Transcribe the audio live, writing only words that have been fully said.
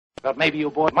Thought maybe you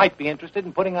boys might be interested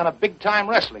in putting on a big-time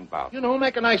wrestling bout. You know,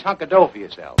 make a nice hunk of dough for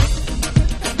yourself.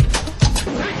 It's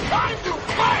time to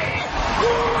play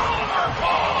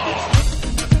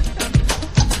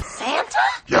Santa?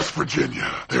 Yes,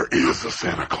 Virginia, there is a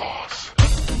Santa Claus.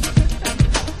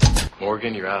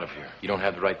 Morgan, you're out of here. You don't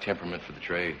have the right temperament for the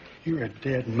trade. You're a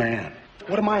dead man.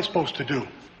 What am I supposed to do?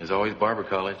 There's always barber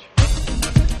college.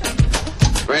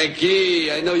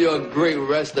 Frankie, I know you're a great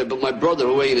wrestler, but my brother,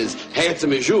 who ain't as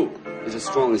handsome as you, is as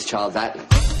strong as Charles Atlas.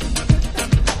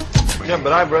 Yeah,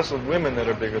 but I've wrestled women that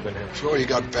are bigger than him. Sure, you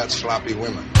got fat, sloppy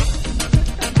women.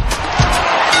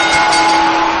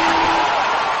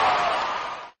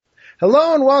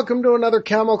 Hello and welcome to another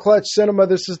Camel Clutch Cinema.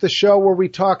 This is the show where we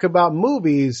talk about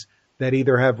movies that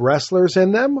either have wrestlers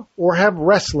in them or have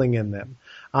wrestling in them.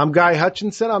 I'm Guy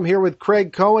Hutchinson. I'm here with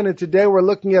Craig Cohen, and today we're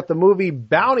looking at the movie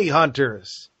Bounty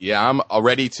Hunters. Yeah, I'm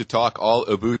ready to talk all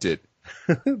about it.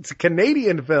 It's a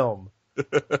Canadian film.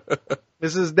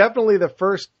 This is definitely the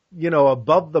first,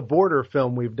 above-the-border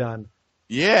film we've done.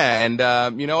 Yeah,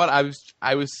 and you know what?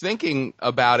 I was thinking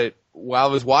about it while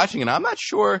I was watching, and I'm not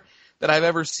sure that I've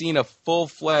ever seen a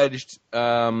full-fledged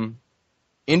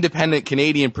independent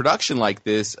Canadian production like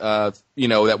this,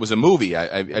 that was a movie.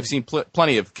 I've seen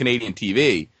plenty of Canadian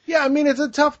TV. Yeah, I mean, it's a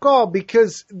tough call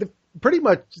because pretty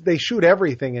much they shoot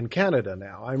everything in Canada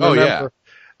now. I remember,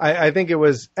 I think it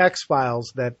was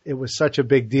X-Files that it was such a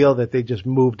big deal that they just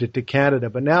moved it to Canada.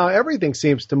 But now everything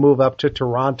seems to move up to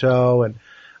Toronto and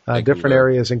different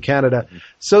areas in Canada.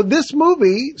 So this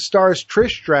movie stars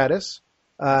Trish Stratus.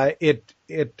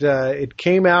 It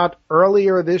came out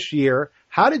earlier this year.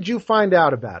 How did you find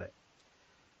out about it?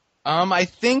 I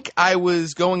think I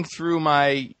was going through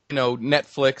my,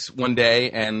 Netflix one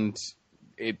day and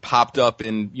it popped up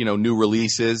in, new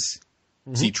releases.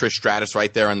 Mm-hmm. See Trish Stratus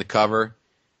right there on the cover.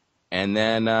 And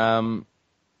then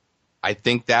I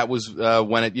think that was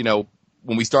when it,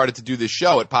 when we started to do this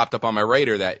show, it popped up on my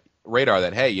radar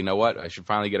that, hey, you know what? I should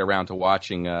finally get around to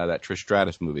watching that Trish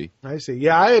Stratus movie. I see.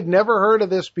 Yeah, I had never heard of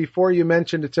this before you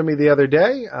mentioned it to me the other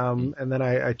day, and then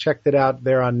I checked it out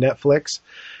there on Netflix.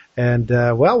 And,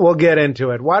 we'll get into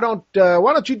it. Why don't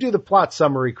you do the plot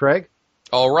summary, Craig?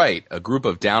 All right. A group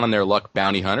of down-on-their-luck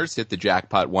bounty hunters hit the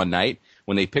jackpot one night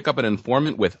when they pick up an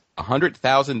informant with a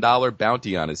 $100,000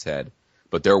 bounty on his head.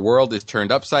 But their world is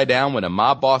turned upside down when a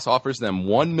mob boss offers them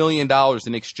 $1 million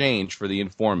in exchange for the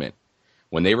informant.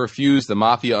 When they refuse, the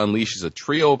mafia unleashes a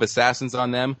trio of assassins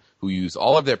on them who use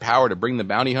all of their power to bring the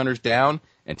bounty hunters down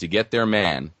and to get their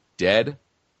man, dead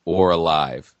or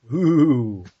alive.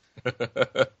 Ooh.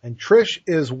 And Trish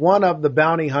is one of the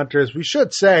bounty hunters. We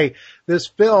should say this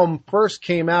film first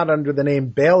came out under the name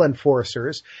Bail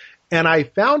Enforcers, and I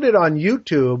found it on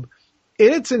YouTube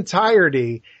in its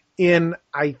entirety in,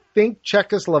 I think,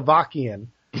 Czechoslovakian.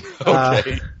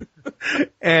 Okay.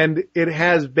 And it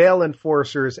has Bail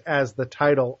Enforcers as the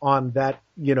title on that,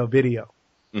 video.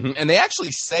 Mm-hmm. And they actually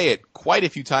say it quite a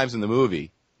few times in the movie.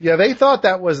 Yeah, they thought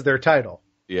that was their title.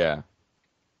 Yeah.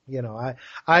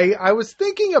 I was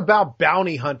thinking about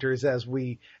bounty hunters as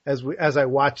I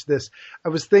watched this. I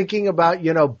was thinking about,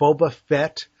 Boba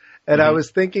Fett, and mm-hmm. I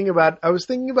was thinking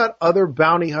about other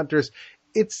bounty hunters.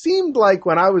 It seemed like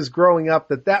when I was growing up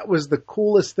that was the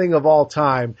coolest thing of all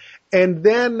time. And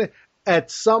then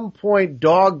at some point,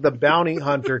 Dog the Bounty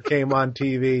Hunter came on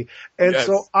TV. And yes.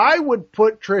 So I would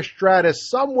put Trish Stratus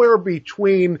somewhere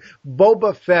between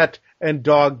Boba Fett and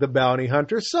Dog the Bounty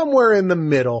Hunter, somewhere in the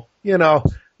middle,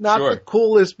 not sure. The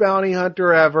coolest bounty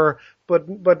hunter ever,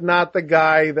 but not the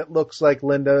guy that looks like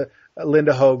Linda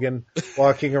Hogan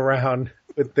walking around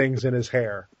with things in his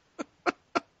hair.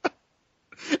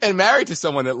 And married to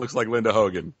someone that looks like Linda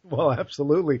Hogan. Well,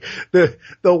 absolutely. The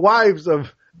wives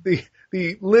of the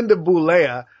Linda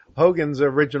Boulea, Hogan's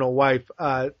original wife,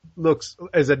 looks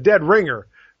as a dead ringer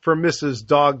for Mrs.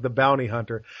 Dog the Bounty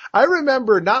Hunter. I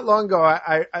remember not long ago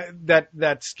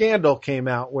that scandal came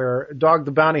out where Dog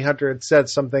the Bounty Hunter had said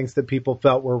some things that people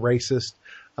felt were racist.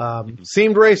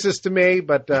 Seemed racist to me,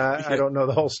 but I don't know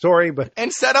the whole story. But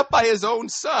and set up by his own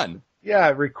son. Yeah,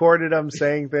 recorded him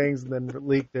saying things and then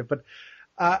leaked it. But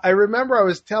I remember I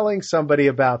was telling somebody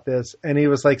about this, and he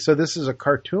was like, "So this is a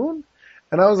cartoon?"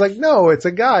 And I was like, "No, it's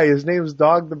a guy. His name's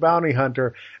Dog the Bounty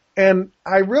Hunter." And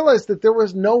I realized that there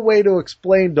was no way to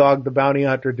explain Dog the Bounty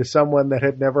Hunter to someone that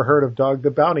had never heard of Dog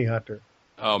the Bounty Hunter.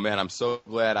 Oh, man, I'm so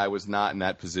glad I was not in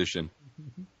that position.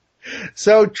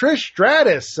 So Trish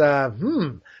Stratus,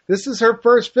 this is her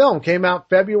first film. Came out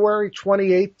February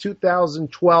 28th,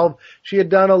 2012. She had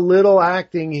done a little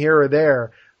acting here or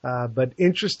there, but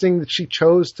interesting that she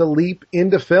chose to leap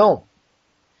into film.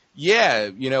 Yeah,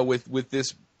 with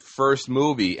this first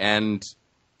movie, and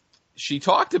she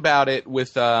talked about it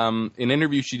with an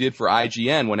interview she did for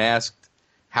IGN when asked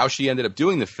how she ended up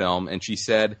doing the film, and she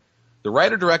said, the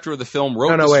writer-director of the film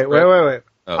wrote the script. Wait.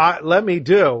 Oh. Let me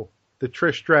do the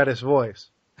Trish Stratus voice.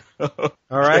 All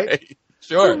right? Okay.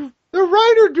 Sure. The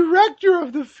writer-director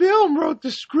of the film wrote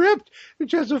the script,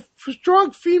 which has a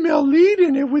strong female lead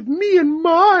in it with me in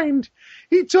mind.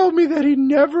 He told me that he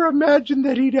never imagined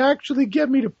that he'd actually get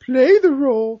me to play the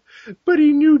role, but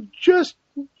he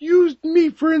used me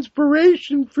for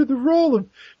inspiration for the role of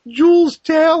Jules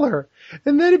Taylor.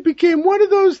 And then it became one of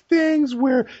those things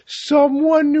where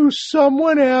someone knew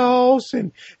someone else,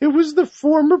 and it was the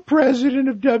former president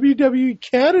of WWE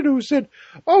Canada who said,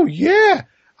 oh yeah,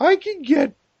 I can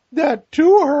get that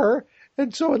to her.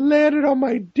 And so it landed on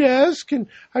my desk, and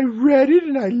I read it,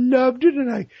 and I loved it,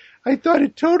 and I thought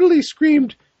it totally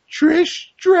screamed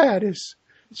Trish Stratus.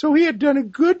 So he had done a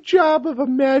good job of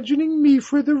imagining me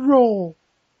for the role.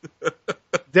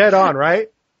 Dead on,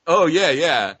 right? Oh,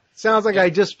 yeah. Sounds like I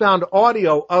just found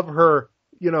audio of her,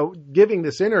 giving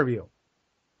this interview.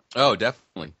 Oh,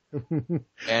 definitely.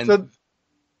 And So-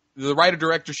 the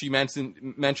writer-director she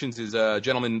mentions is a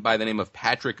gentleman by the name of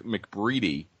Patrick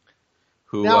McBreedy,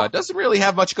 who doesn't really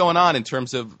have much going on in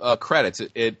terms of credits.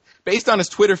 It based on his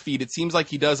Twitter feed, it seems like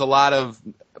he does a lot of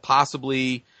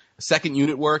possibly second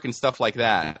unit work and stuff like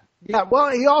that. Yeah, well,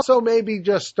 he also may be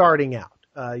just starting out.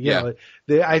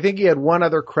 I think he had one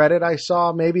other credit I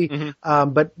saw, maybe.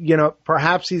 But,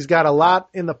 perhaps he's got a lot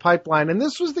in the pipeline. And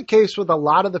this was the case with a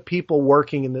lot of the people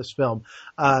working in this film.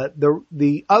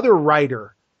 The other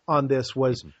writer on this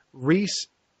was Reese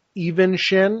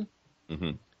Evenshin.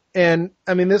 And,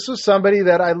 I mean, this was somebody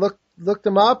that I looked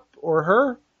him up, or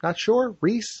her, not sure.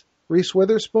 Reese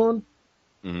Witherspoon.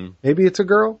 Maybe it's a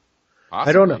girl. Possibly.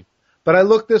 I don't know. But I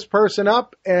looked this person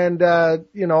up, and,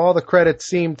 all the credits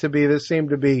seemed to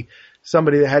be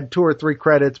somebody that had 2 or 3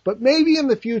 credits. But maybe in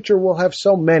the future we'll have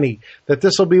so many that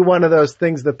this will be one of those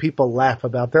things that people laugh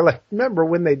about. They're like, remember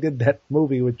when they did that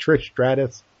movie with Trish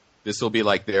Stratus? This will be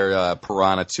like their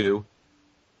Piranha 2.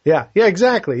 Yeah,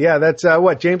 exactly. Yeah, that's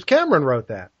James Cameron wrote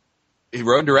that. He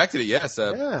wrote and directed it, yes.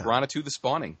 Yeah. Piranha 2, The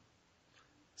Spawning.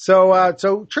 So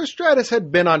Trish Stratus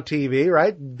had been on TV,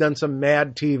 right? Done some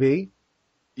Mad TV.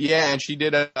 Yeah, and she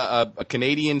did a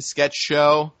Canadian sketch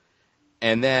show.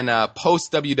 And then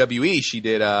post WWE, she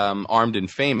did Armed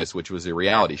and Famous, which was a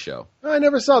reality show. I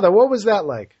never saw that. What was that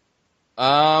like?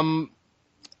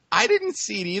 I didn't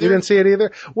see it either. You didn't see it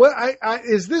either? Well,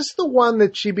 is this the one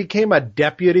that she became a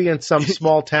deputy in some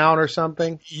small town or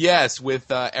something? Yes, with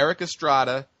Eric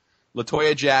Estrada,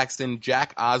 LaToya Jackson,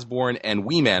 Jack Osborne, and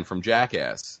Wee Man from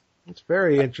Jackass. It's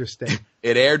very interesting.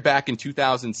 It aired back in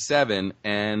 2007,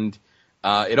 and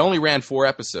it only ran 4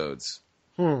 episodes.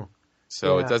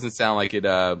 So it doesn't sound like it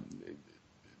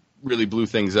really blew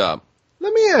things up.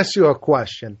 Let me ask you a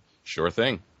question. Sure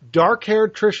thing.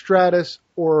 Dark-haired Trish Stratus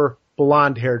or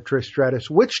blonde-haired Trish Stratus?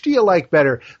 Which do you like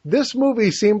better? This movie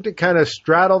seemed to kind of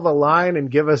straddle the line and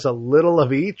give us a little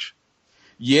of each.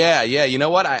 Yeah. You know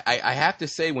what? I have to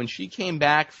say, when she came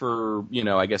back for,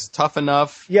 I guess, Tough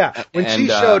Enough. Yeah, when she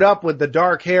showed up with the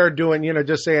dark hair doing,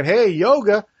 just saying, hey,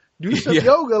 yoga, do some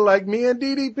yoga like me and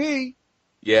DDP.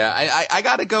 Yeah, I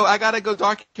gotta go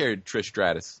dark-haired Trish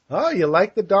Stratus. Oh, you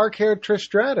like the dark-haired Trish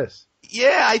Stratus?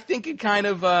 Yeah, I think it kind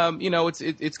of,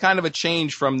 it's kind of a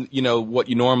change from, what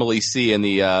you normally see in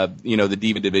the, the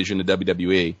Diva division of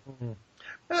WWE.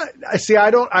 See, I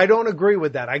don't agree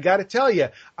with that. I got to tell you,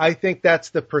 I think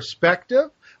that's the perspective.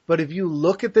 But if you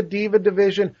look at the Diva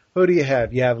division, who do you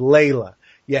have? You have Layla.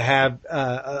 You have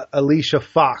Alicia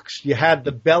Fox. You had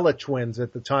the Bella twins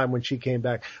at the time when she came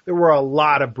back. There were a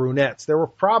lot of brunettes. There were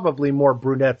probably more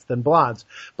brunettes than blondes.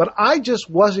 But I just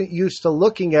wasn't used to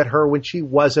looking at her when she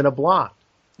wasn't a blonde.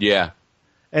 Yeah.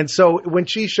 And so when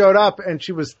she showed up and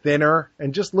she was thinner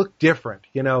and just looked different,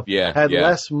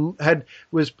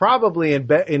 was probably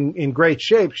in great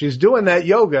shape. She's doing that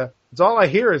yoga. It's all I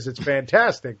hear is it's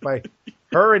fantastic by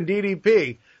her and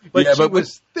DDP. But she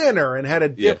was thinner and had a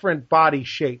different body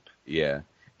shape. Yeah.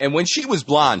 And when she was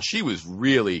blonde, she was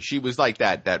like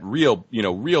that real,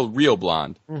 real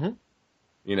blonde.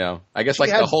 Mm-hmm. I guess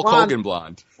like the Hulk Hogan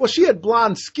blonde. Well, she had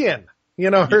blonde skin.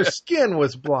 Her skin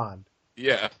was blonde.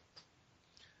 Yeah.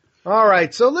 All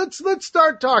right. So let's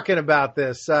start talking about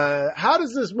this. How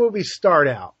does this movie start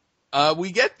out?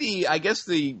 We get the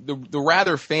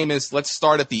rather famous, let's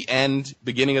start at the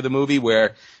beginning of the movie,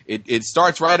 where it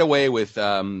starts right away with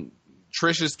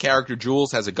Trish's character,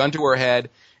 Jules, has a gun to her head,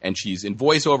 and she's in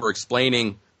voiceover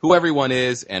explaining who everyone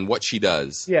is and what she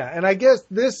does. Yeah, and I guess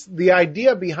the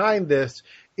idea behind this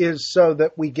is so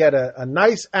that we get a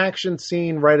nice action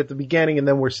scene right at the beginning, and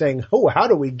then we're saying, oh, how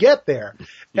do we get there?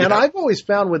 Yeah. And I've always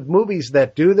found with movies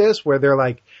that do this, where they're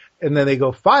like, and then they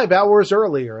go 5 hours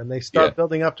earlier, and they start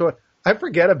building up to it, I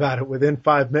forget about it within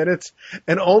 5 minutes.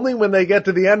 And only when they get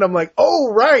to the end, I'm like,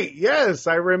 oh, right, yes,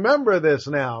 I remember this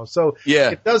now. So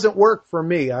it doesn't work for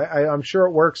me. I'm sure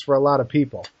it works for a lot of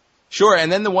people. Sure,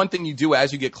 and then the one thing you do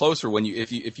as you get closer,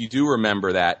 if you do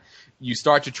remember that, you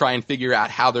start to try and figure out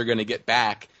how they're going to get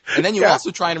back, and then you also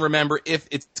try and remember if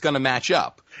it's going to match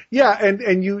up. Yeah,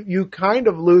 and you kind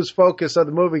of lose focus of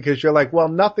the movie because you're like, well,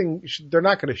 they're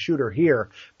not going to shoot her here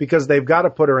because they've got to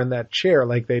put her in that chair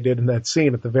like they did in that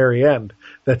scene at the very end.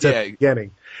 That's at the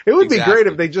beginning. It would be great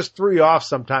if they just threw you off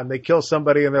sometime. They kill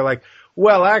somebody and they're like,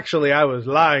 well, actually, I was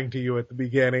lying to you at the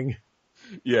beginning.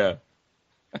 Yeah.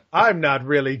 I'm not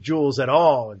really Jules at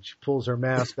all. And she pulls her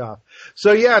mask off.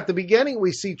 So, at the beginning,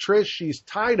 we see Trish. She's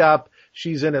tied up.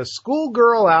 She's in a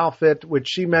schoolgirl outfit, which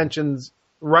she mentions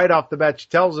right off the bat. She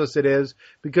tells us it is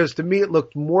because to me, it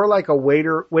looked more like a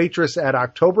waitress at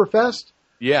Oktoberfest.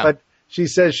 Yeah. But she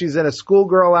says she's in a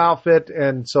schoolgirl outfit,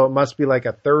 and so it must be like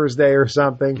a Thursday or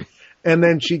something. And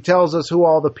then she tells us who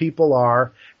all the people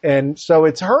are. And so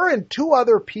it's her and 2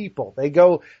 other people. They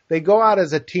go out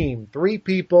as a team, 3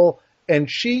 people. And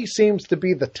she seems to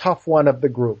be the tough one of the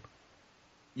group.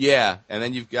 Yeah, and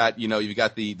then you've got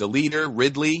the leader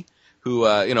Ridley, who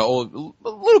a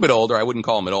little bit older. I wouldn't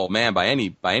call him an old man by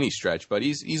any stretch, but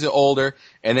he's older.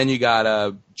 And then you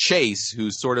got Chase,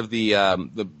 who's sort of the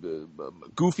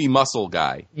goofy muscle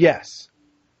guy. Yes,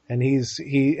 and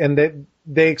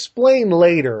they explain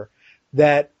later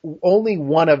that only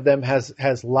one of them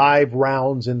has live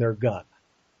rounds in their gun.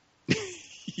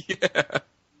 Yeah.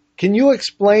 Can you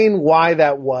explain why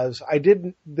that was? I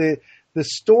didn't. The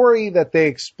story that they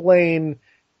explain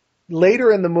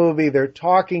later in the movie, they're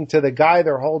talking to the guy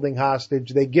they're holding hostage.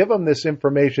 They give him this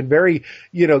information, very,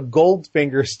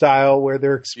 Goldfinger style, where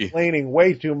they're explaining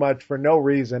way too much for no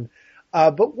reason.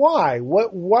 But why?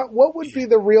 What would be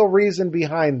the real reason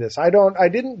behind this? I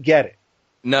didn't get it.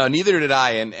 No, neither did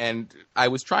I. And I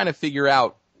was trying to figure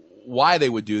out why they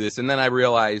would do this, and then I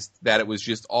realized that it was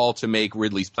just all to make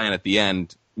Ridley's plan at the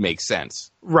end make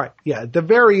sense. Right. Yeah. At the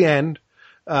very end,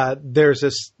 there's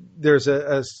a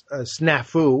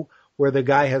snafu where the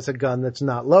guy has a gun that's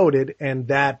not loaded, and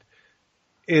that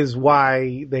is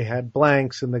why they had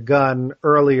blanks in the gun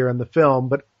earlier in the film.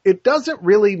 But it doesn't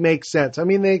really make sense. I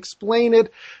mean, they explain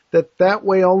it that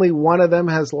way only one of them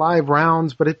has live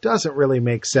rounds, but it doesn't really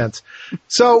make sense.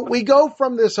 So we go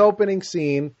from this opening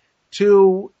scene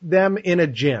to them in a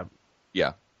gym.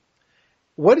 Yeah.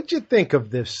 What did you think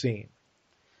of this scene?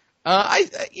 This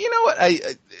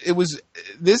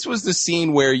was the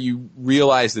scene where you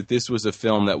realize that this was a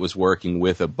film that was working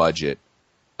with a budget,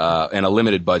 and a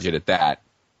limited budget at that.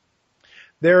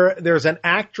 There's an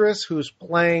actress who's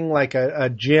playing like a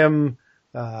gym,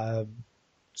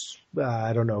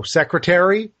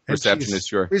 secretary. Receptionist,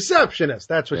 sure. Receptionist,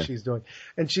 that's what she's doing.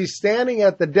 And she's standing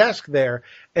at the desk there,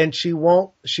 and she's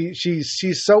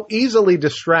so easily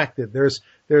distracted.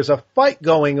 There's a fight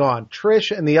going on.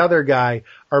 Trish and the other guy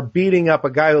are beating up a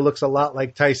guy who looks a lot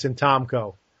like Tyson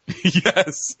Tomko.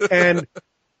 Yes. And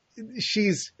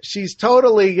she's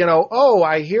totally,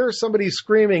 I hear somebody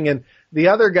screaming, and the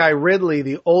other guy, Ridley,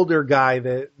 the older guy,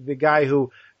 the guy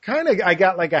who I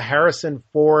got like a Harrison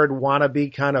Ford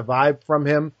wannabe kind of vibe from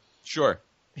him. Sure.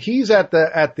 He's at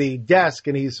the desk,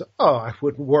 and he's, I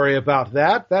wouldn't worry about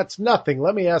that. That's nothing.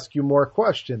 Let me ask you more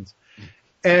questions.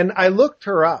 And I looked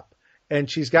her up,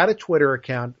 and she's got a Twitter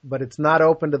account, but it's not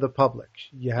open to the public.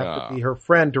 You have to be her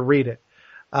friend to read it.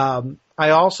 I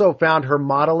also found her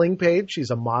modeling page. She's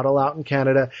a model out in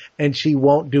Canada, and she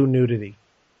won't do nudity.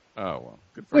 Oh, well,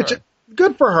 good for her.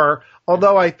 Good for her,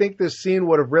 although I think this scene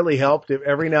would have really helped if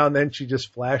every now and then she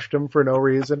just flashed him for no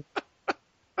reason.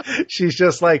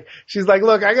 She's like,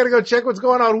 look, I got to go check what's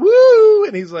going on. Woo!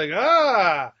 And he's like,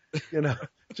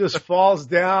 just falls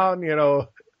down,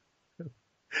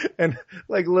 and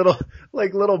like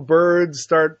little birds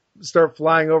start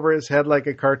flying over his head like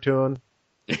a cartoon.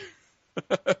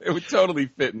 It would totally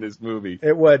fit in this movie.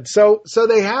 It would. So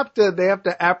they have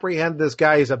to apprehend this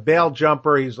guy. He's a bail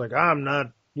jumper. He's like, I'm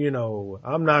not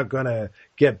going to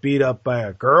get beat up by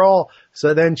a girl.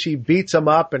 So then she beats him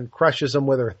up and crushes him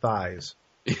with her thighs.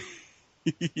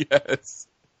 Yes.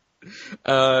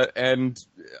 And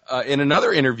in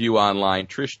another interview online,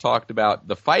 Trish talked about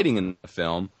the fighting in the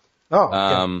film.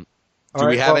 Oh, do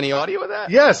we have any audio of that?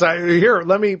 Yes.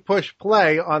 Let me push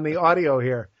play on the audio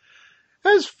here.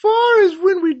 As far as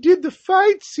when we did the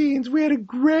fight scenes, we had a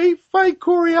great fight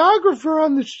choreographer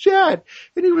on the set,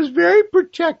 and he was very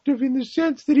protective in the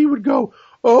sense that he would go,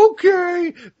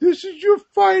 okay, this is your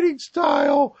fighting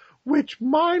style, which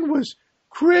mine was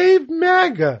Krav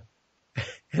Maga.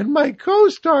 And my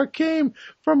co-star came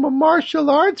from a martial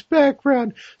arts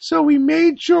background, so we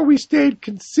made sure we stayed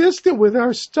consistent with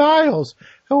our styles.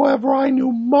 However, I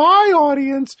knew my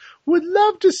audience would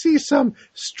love to see some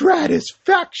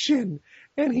stratisfaction,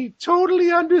 and he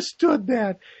totally understood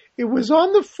that. It was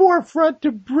on the forefront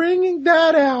to bringing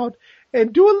that out,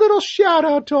 and do a little shout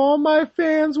out to all my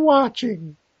fans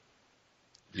watching.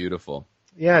 Beautiful.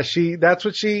 Yeah, that's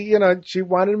what she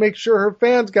wanted to make sure her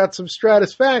fans got some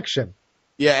stratisfaction.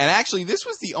 Yeah, and actually, this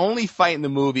was the only fight in the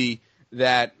movie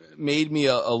that made me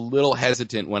a little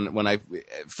hesitant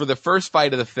for the first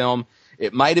fight of the film.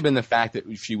 It might have been the fact that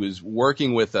she was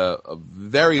working with a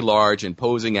very large,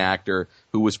 imposing actor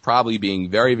who was probably being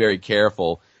very, very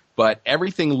careful, but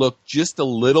everything looked just a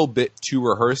little bit too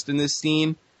rehearsed in this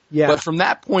scene. Yeah. But from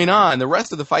that point on, the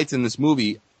rest of the fights in this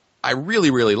movie, I really,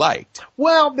 really liked.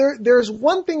 Well, there's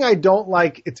one thing I don't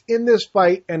like. It's in this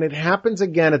fight, and it happens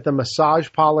again at the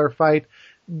massage parlor fight.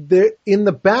 In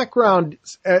the background,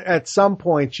 at some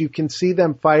points, you can see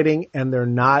them fighting, and they're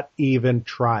not even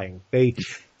trying.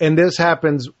 And this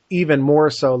happens even more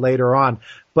so later on.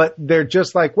 But they're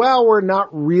just like, well, we're not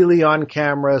really on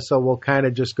camera, so we'll kind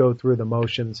of just go through the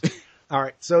motions. All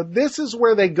right, so this is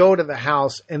where they go to the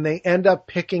house, and they end up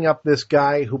picking up this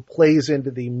guy who plays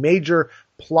into the major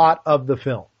plot of the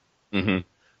film. Mm-hmm.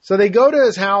 So they go to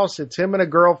his house. It's him and a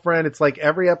girlfriend. It's like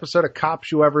every episode of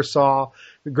Cops you ever saw.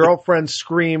 The girlfriend's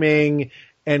screaming,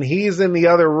 and he's in the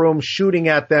other room shooting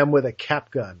at them with a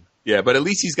cap gun. Yeah, but at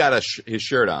least he's got his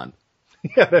shirt on.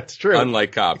 Yeah, that's true.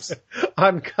 Unlike Cops.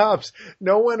 On Cops,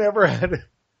 no one ever had...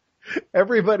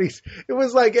 It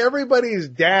was like everybody's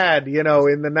dad, in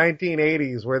the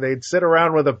 1980s, where they'd sit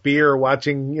around with a beer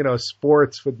watching,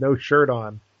 sports with no shirt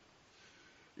on.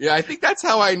 Yeah, I think that's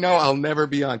how I know I'll never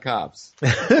be on Cops.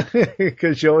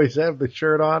 Because you always have the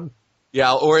shirt on?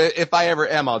 Yeah, or if I ever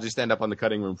am, I'll just end up on the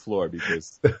cutting room floor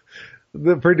because...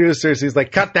 The producers, he's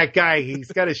like, cut that guy,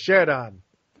 he's got his shirt on.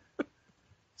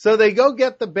 So they go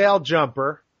get the bail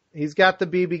jumper. He's got the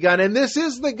BB gun, and this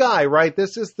is the guy, right?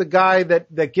 This is the guy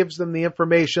that gives them the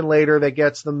information later that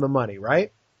gets them the money,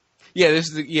 right?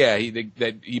 Yeah,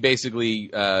 he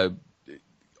basically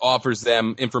offers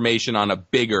them information on a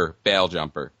bigger bail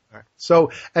jumper. All right.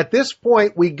 So at this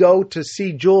point, we go to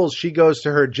see Jules. She goes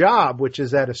to her job, which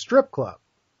is at a strip club.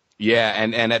 Yeah,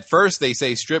 and at first they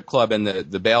say strip club, and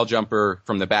the bail jumper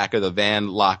from the back of the van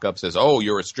lockup says, "Oh,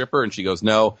 you're a stripper?" And she goes,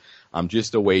 "No, I'm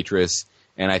just a waitress."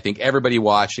 And I think everybody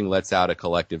watching lets out a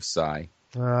collective sigh.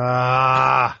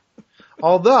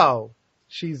 Although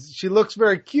she looks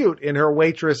very cute in her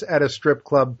waitress at a strip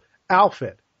club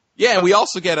outfit. Yeah, and we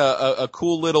also get a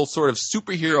cool little sort of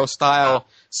superhero style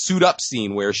suit up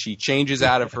scene where she changes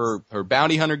out of her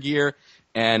bounty hunter gear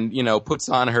and puts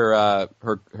on her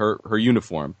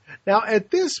uniform. Now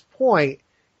at this point,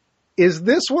 is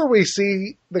this where we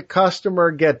see the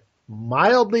customer get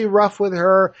mildly rough with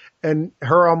her and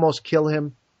her almost kill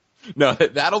him? No,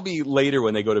 that'll be later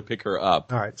when they go to pick her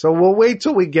up. All right, so we'll wait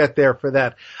till we get there for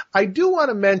that. I do want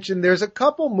to mention there's a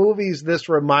couple movies this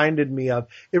reminded me of.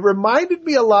 It reminded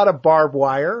me a lot of Barbed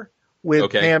Wire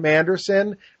with Pam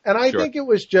Anderson, and I think it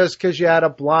was just because you had a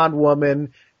blonde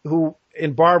woman who,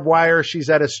 in Barbed Wire, she's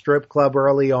at a strip club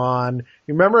early on.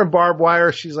 You remember in Barbed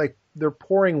Wire, she's like, they're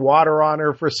pouring water on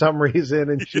her for some reason,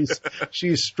 and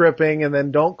she's stripping, and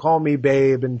then Don't Call Me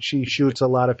Babe, and she shoots a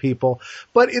lot of people.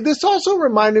 But this also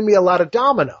reminded me a lot of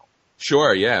Domino.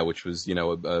 Sure, yeah, which was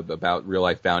about real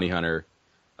life bounty hunter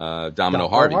Domino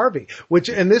Harvey.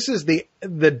 And this is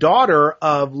the daughter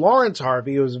of Lawrence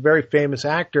Harvey, who was a very famous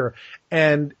actor,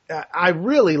 and I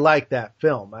really liked that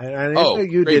film. I know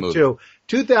you did movie. Too.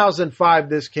 2005,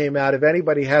 this came out. If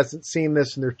anybody hasn't seen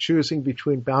this and they're choosing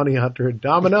between Bounty Hunter and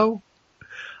Domino,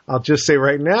 I'll just say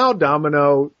right now,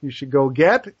 Domino, you should go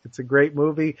get. It's a great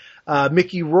movie.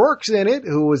 Mickey Rourke's in it,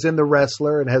 who was in The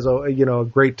Wrestler and has a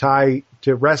great tie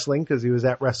to wrestling because he was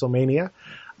at WrestleMania.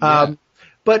 Yeah.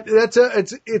 But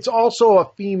it's also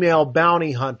a female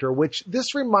bounty hunter, which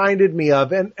this reminded me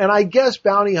of. And I guess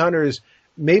bounty hunters,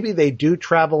 maybe they do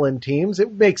travel in teams.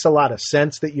 It makes a lot of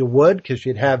sense that you would, because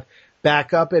you'd have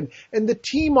backup, and the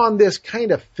team on this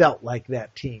kind of felt like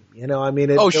that team, I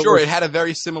mean, it had a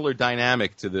very similar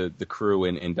dynamic to the crew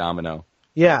in Domino.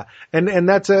 Yeah, and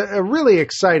that's a really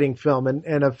exciting film,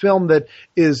 and a film that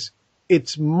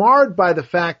it's marred by the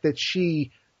fact that she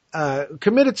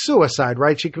committed suicide,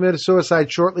 right? She committed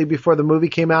suicide shortly before the movie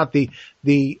came out. The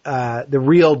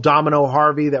real Domino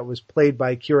Harvey that was played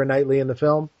by Keira Knightley in the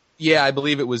film. Yeah, I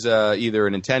believe it was either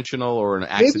an intentional or an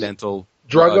accidental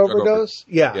drug overdose.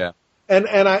 Yeah.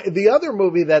 The other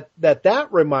movie that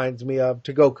reminds me of,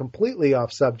 to go completely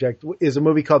off subject, is a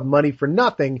movie called Money for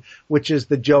Nothing, which is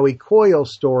the Joey Coyle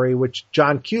story, which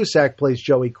John Cusack plays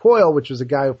Joey Coyle, which was a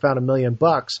guy who found $1 million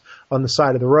on the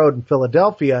side of the road in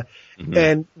Philadelphia. Mm-hmm.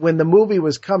 And when the movie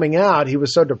was coming out, he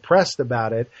was so depressed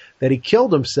about it that he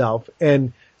killed himself.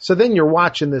 And so then you're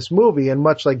watching this movie, and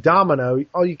much like Domino,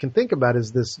 all you can think about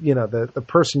is this, the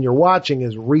person you're watching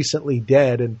is recently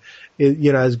dead and,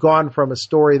 has gone from a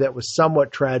story that was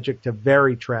somewhat tragic to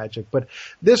very tragic. But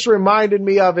this reminded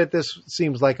me of it. This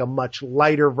seems like a much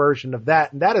lighter version of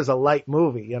that. And that is a light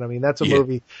movie. That's a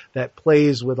movie that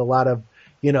plays with a lot of,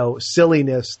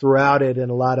 silliness throughout it and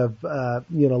a lot of,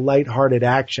 lighthearted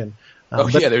action.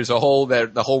 There's the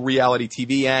whole reality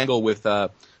TV angle with,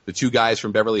 the two guys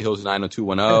from Beverly Hills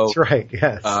 90210. That's right,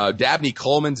 yes. Dabney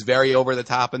Coleman's very over the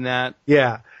top in that.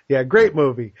 Yeah, great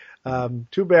movie.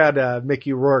 Too bad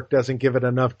Mickey Rourke doesn't give it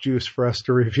enough juice for us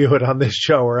to review it on this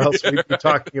show, or else we'd be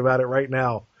talking about it right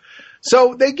now.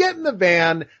 So they get in the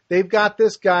van. They've got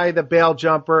this guy, the bail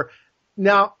jumper.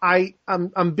 Now,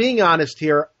 I'm being honest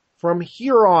here. From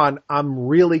here on, I'm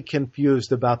really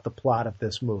confused about the plot of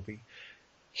this movie.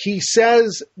 He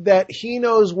says that he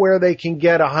knows where they can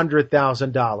get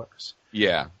 $100,000.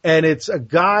 Yeah. And it's a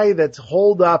guy that's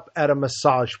holed up at a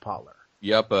massage parlor.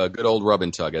 Yep, a good old rub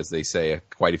and tug, as they say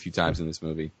quite a few times in this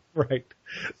movie. Right.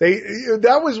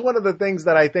 That was one of the things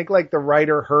that I think, like, the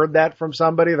writer heard that from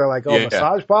somebody. They're like,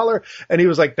 massage parlor? And he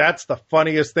was like, that's the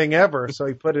funniest thing ever. So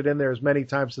he put it in there as many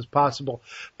times as possible.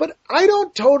 But I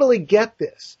don't totally get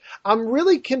this. I'm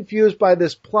really confused by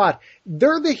this plot.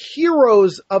 They're the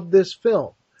heroes of this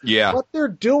film. Yeah. What they're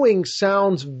doing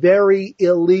sounds very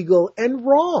illegal and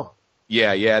wrong.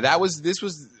 Yeah. This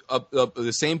was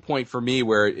the same point for me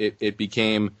where it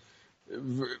became,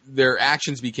 their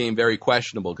actions became very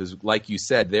questionable because, like you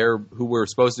said, they're who we're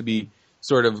supposed to be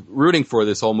sort of rooting for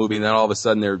this whole movie, and then all of a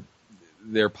sudden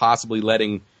they're possibly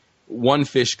letting one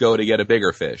fish go to get a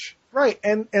bigger fish. Right,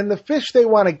 and the fish they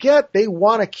want to get, they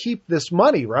want to keep this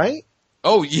money, right?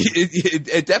 Oh,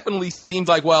 it definitely seemed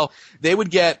like, well, they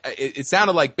would get, it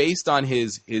sounded like based on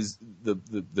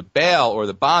the bail or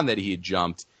the bond that he had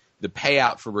jumped, the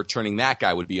payout for returning that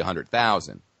guy would be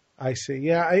 $100,000. I see.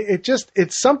 Yeah,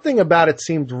 it's something about it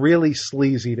seemed really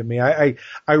sleazy to me. I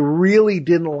really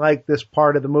didn't like this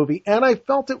part of the movie, and I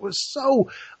felt it was so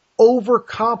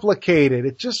overcomplicated.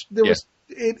 It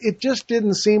just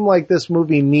didn't seem like this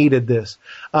movie needed this.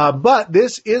 But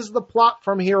this is the plot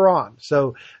from here on.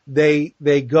 So they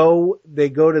go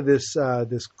to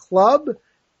this club,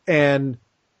 and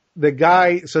the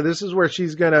guy, so this is where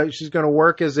she's gonna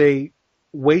work as a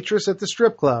waitress at the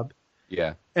strip club.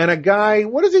 Yeah. And a guy,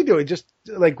 what does he do? He just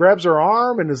like grabs her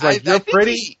arm and is like, "You're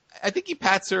pretty." I think he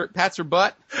pats her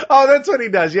butt. Oh, that's what he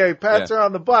does. Yeah, he pats her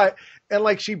on the butt, and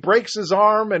like she breaks his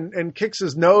arm and kicks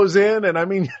his nose in, and I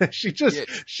mean,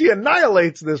 she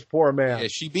annihilates this poor man. Yeah,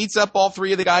 she beats up all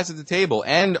three of the guys at the table,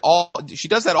 and she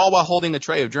does that all while holding a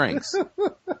tray of drinks.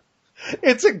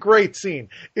 It's a great scene.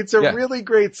 It's a really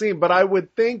great scene, but I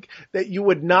would think that you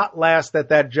would not last at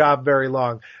that job very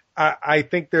long. I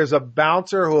think there's a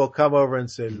bouncer who will come over and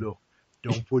say, "Look,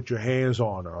 don't put your hands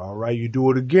on her, all right? You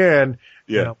do it again,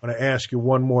 and I'm going to ask you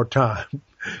one more time."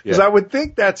 Because I would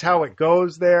think that's how it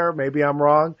goes there. Maybe I'm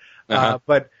wrong.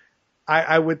 But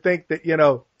I would think that,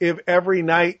 if every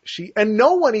night and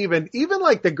no one even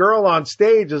like the girl on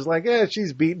stage is like,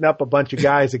 she's beating up a bunch of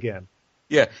guys again.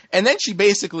 Yeah. And then she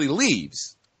basically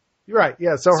leaves. Right.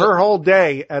 Yeah. So her whole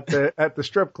day at the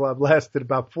strip club lasted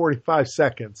about 45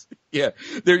 seconds. Yeah.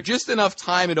 There's just enough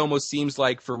time, it almost seems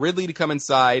like, for Ridley to come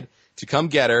inside, to come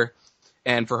get her,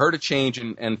 and for her to change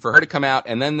and for her to come out,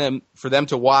 and then for them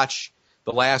to watch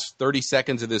the last 30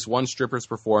 seconds of this one stripper's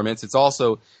performance. It's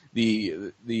also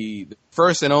the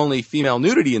first and only female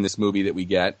nudity in this movie that we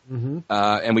get. Mm-hmm.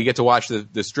 And we get to watch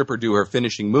the stripper do her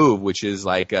finishing move, which is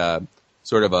like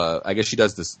sort of I guess she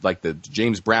does this like the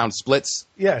James Brown splits.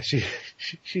 Yeah,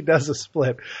 she does a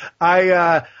split.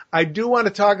 I do want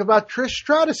to talk about Trish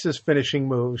Stratus's finishing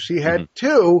moves. She had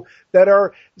two that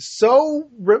are so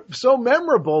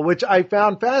memorable, which I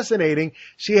found fascinating.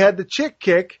 She had the chick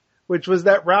kick, which was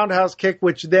that roundhouse kick,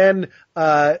 which then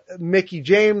Mickey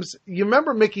James, you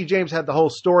remember Mickey James had the whole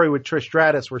story with Trish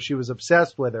Stratus where she was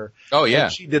obsessed with her. Oh, yeah.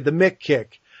 And she did the Mick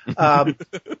kick.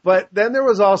 But then there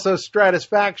was also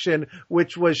Stratusfaction,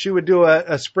 which was she would do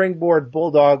a springboard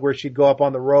bulldog where she'd go up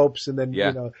on the ropes and then,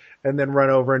 and then run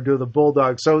over and do the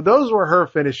bulldog. So those were her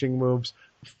finishing moves.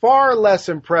 Far less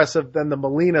impressive than the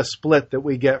Melina split that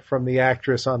we get from the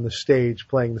actress on the stage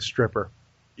playing the stripper.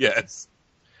 Yes.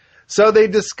 So they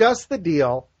discuss the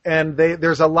deal, and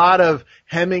there's a lot of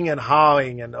hemming and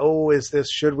hawing, and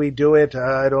should we do it?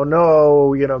 I don't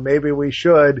know. Maybe we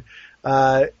should.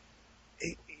 I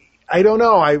don't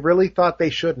know. I really thought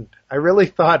they shouldn't. I really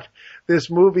thought this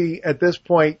movie at this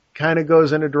point kind of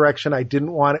goes in a direction I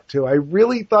didn't want it to. I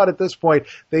really thought at this point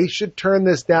they should turn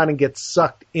this down and get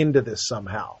sucked into this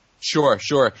somehow. Sure.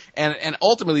 And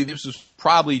ultimately this was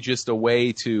probably just a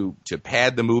way to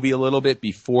pad the movie a little bit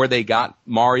before they got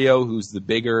Mario, who's the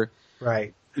bigger,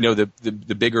 right?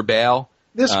 The bigger bail.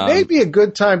 This may be a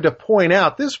good time to point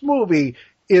out this movie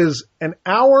is an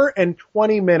hour and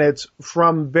 20 minutes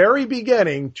from very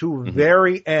beginning to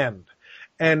very end.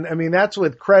 And I mean, that's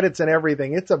with credits and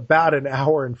everything. It's about an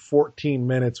hour and 14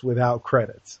 minutes without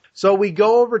credits. So we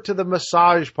go over to the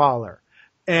massage parlor,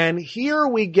 and here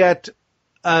we get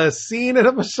a scene at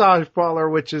a massage parlor,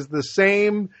 which is the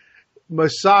same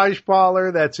massage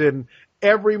parlor that's in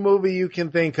every movie you can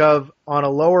think of, on a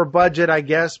lower budget, I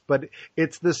guess, but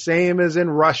it's the same as in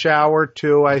Rush Hour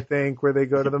 2, I think, where they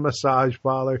go to the massage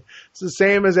parlor. It's the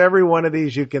same as every one of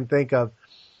these you can think of.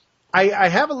 I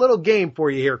have a little game for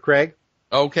you here, Craig.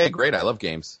 Okay, great. I love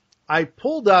games. I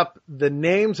pulled up the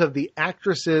names of the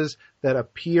actresses that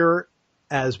appear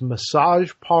as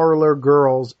massage parlor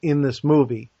girls in this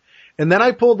movie. And then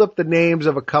I pulled up the names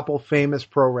of a couple famous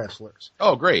pro wrestlers.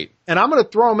 Oh, great. And I'm going to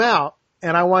throw them out,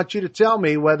 and I want you to tell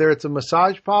me whether it's a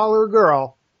massage parlor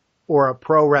girl or a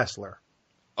pro wrestler.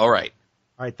 All right.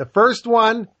 All right. The first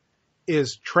one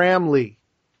is Tram Lee.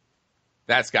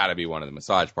 That's got to be one of the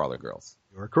massage parlor girls.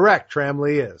 You're correct. Tram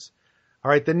Lee is. All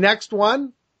right. The next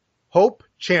one, Hope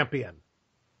Champion.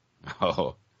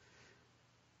 Oh.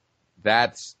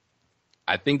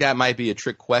 I think that might be a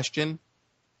trick question.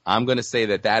 I'm going to say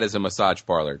that is a massage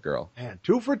parlor girl. And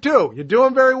 2 for 2. You're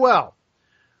doing very well.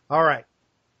 All right.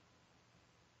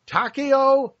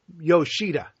 Takeo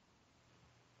Yoshida.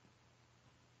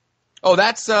 Oh,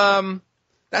 that's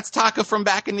Taka from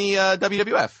back in the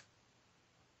WWF.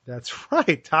 That's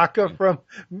right. Taka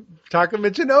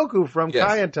Michinoku from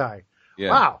Kaientai.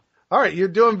 Yeah. Wow. All right. You're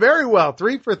doing very well.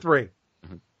 3 for 3.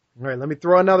 Mm-hmm. All right. Let me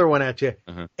throw another one at you.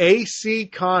 Mm-hmm. A.C.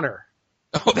 Connor.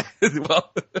 Oh,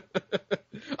 well,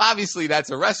 obviously that's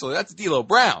a wrestler. That's D'Lo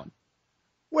Brown.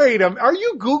 Wait, are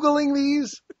you Googling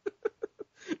these?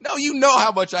 No, you know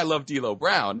how much I love D'Lo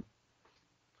Brown.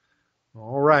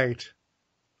 All right.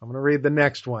 I'm going to read the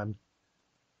next one.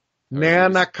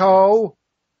 Nanako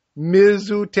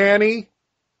Mizutani.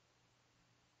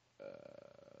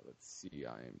 Let's see.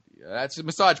 That's a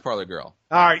massage parlor girl.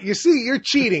 All right. You see, you're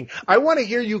cheating. I want to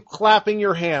hear you clapping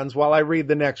your hands while I read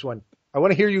the next one. I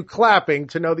want to hear you clapping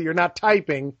to know that you're not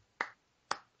typing.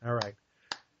 All right.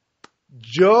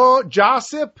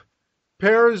 Josip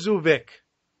Perzuvic.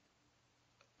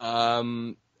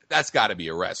 That's got to be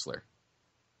a wrestler.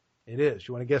 It is.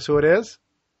 You want to guess who it is?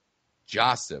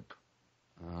 Josip.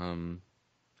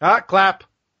 Clap.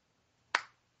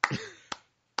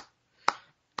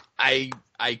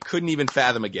 I couldn't even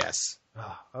fathom a guess.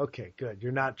 Oh, okay, good.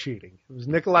 You're not cheating. It was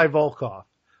Nikolai Volkov.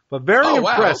 But very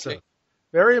impressive. Wow, okay.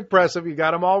 Very impressive. You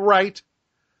got them all right.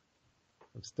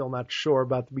 I'm still not sure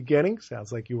about the beginning. Sounds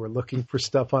like you were looking for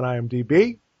stuff on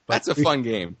IMDb. That's a fun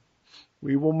game.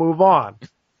 We will move on.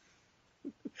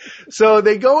 So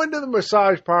they go into the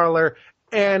massage parlor,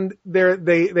 and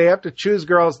they have to choose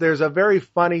girls. There's a very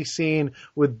funny scene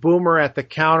with Boomer at the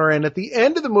counter, and at the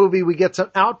end of the movie, we get some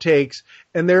outtakes,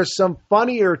 and there's some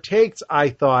funnier takes, I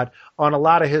thought, on a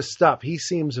lot of his stuff. He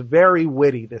seems very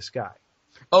witty, this guy.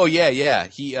 Oh, yeah.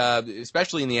 He,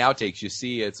 especially in the outtakes, you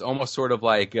see it's almost sort of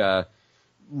like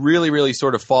really, really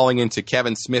sort of falling into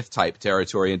Kevin Smith type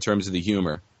territory in terms of the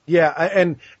humor. Yeah,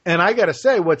 and I got to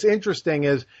say, what's interesting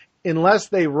is, unless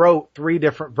they wrote 3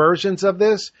 different versions of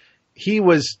this, he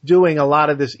was doing a lot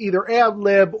of this either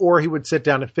ad-lib or he would sit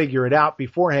down and figure it out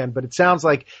beforehand. But it sounds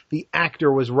like the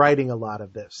actor was writing a lot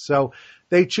of this. So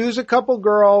they choose a couple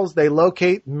girls. They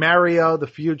locate Mario, the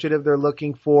fugitive they're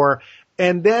looking for.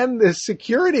 And then the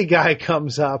security guy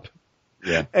comes up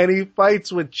and he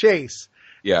fights with Chase.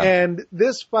 Yeah. And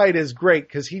this fight is great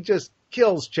because he just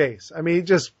kills Chase. I mean, he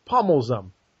just pummels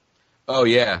him. Oh,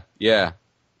 yeah.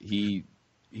 He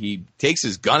takes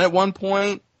his gun at one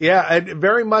point. Yeah, and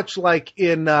very much like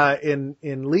in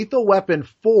Lethal Weapon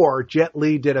 4, Jet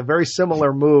Li did a very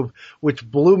similar move, which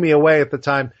blew me away at the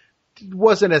time. It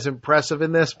wasn't as impressive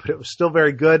in this, but it was still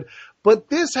very good. But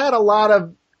this had a lot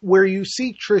of where you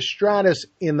see Trish Stratus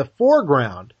in the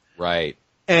foreground. Right.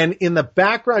 And in the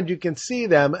background, you can see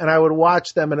them, and I would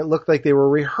watch them, and it looked like they were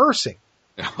rehearsing.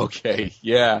 Okay,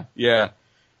 yeah.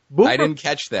 Boomer, I didn't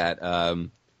catch that,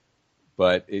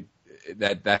 but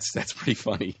that's pretty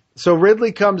funny. So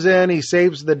Ridley comes in, he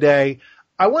saves the day.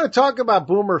 I want to talk about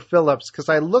Boomer Phillips because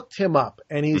I looked him up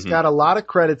and he's got a lot of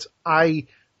credits. I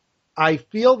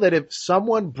feel that if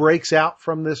someone breaks out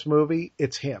from this movie,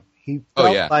 it's him. He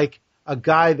felt like a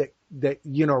guy that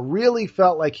really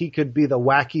felt like he could be the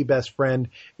wacky best friend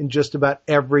in just about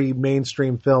every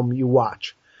mainstream film you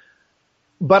watch.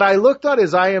 But I looked at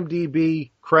his IMDb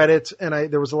credits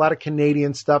and there was a lot of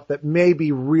Canadian stuff that may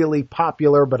be really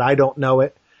popular, but I don't know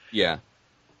it. Yeah.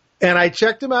 And I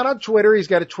checked him out on Twitter. He's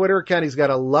got a Twitter account. He's got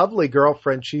a lovely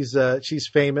girlfriend. She's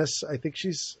famous. I think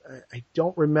I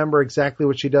don't remember exactly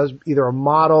what she does, either a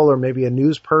model or maybe a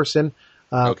news person.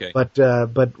 Okay.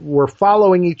 But we're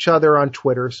following each other on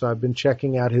Twitter. So I've been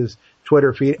checking out his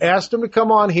Twitter feed. Asked him to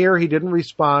come on here. He didn't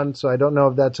respond. So I don't know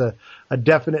if that's a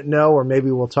definite no, or maybe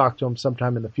we'll talk to him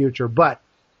sometime in the future. But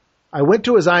I went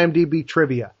to his IMDb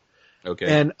trivia. Okay.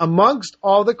 And amongst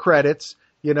all the credits,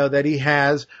 that he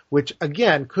has, which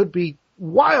again could be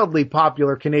wildly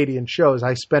popular Canadian shows.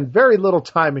 I spend very little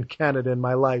time in Canada in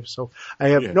my life, so I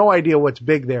have no idea what's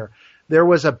big there. There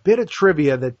was a bit of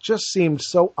trivia that just seemed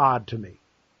so odd to me.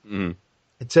 Mm-hmm.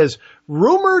 It says,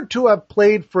 rumored to have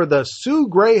played for the Sioux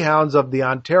Greyhounds of the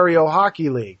Ontario Hockey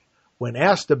League. When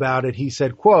asked about it, he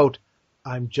said, quote,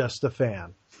 "I'm just a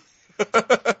fan."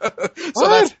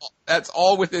 So that's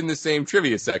all within the same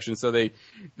trivia section. So they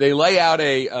lay out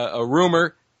a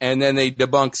rumor and then they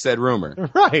debunk said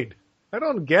rumor. Right. I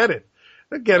don't get it.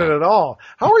 I don't get it at all.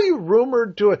 How are you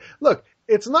rumored to it? Look,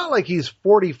 it's not like he's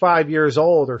 45 years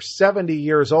old or 70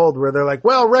 years old where they're like,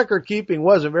 well, record keeping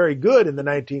wasn't very good in the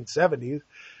 1970s.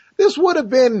 This would have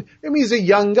been, he's a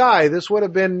young guy. This would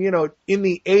have been, in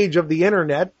the age of the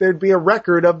internet, there'd be a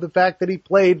record of the fact that he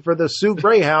played for the Sioux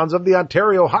Greyhounds of the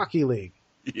Ontario Hockey League.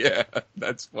 Yeah,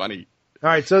 that's funny. All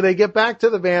right, so they get back to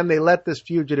the van. They let this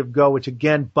fugitive go, which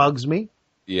again bugs me.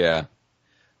 Yeah.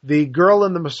 The girl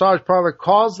in the massage parlor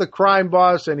calls the crime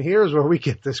boss, and here's where we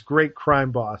get this great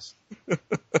crime boss.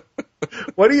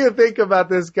 What do you think about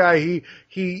this guy?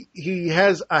 He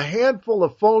has a handful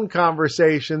of phone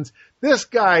conversations. This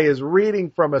guy is reading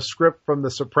from a script from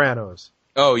The Sopranos.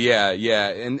 Oh, yeah.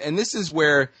 And this is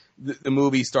where the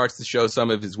movie starts to show some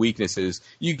of his weaknesses.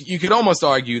 You could almost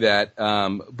argue that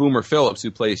Boomer Phillips, who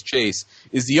plays Chase,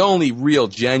 is the only real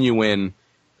genuine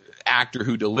actor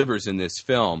who delivers in this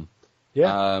film.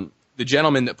 Yeah. The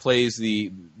gentleman that plays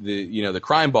the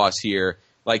crime boss here,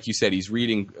 like you said, he's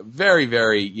reading very,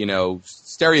 very,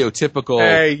 stereotypical.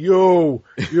 Hey, you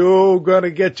gonna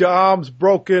get your arms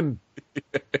broken.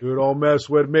 You don't mess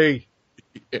with me.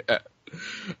 Yeah.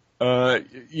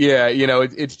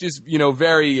 It's just,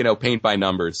 very, paint by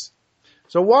numbers.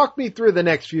 So walk me through the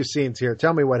next few scenes here.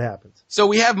 Tell me what happens. So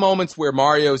we have moments where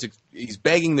he's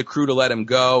begging the crew to let him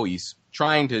go. He's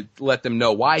trying to let them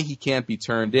know why he can't be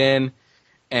turned in.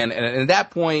 And at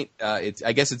that point, I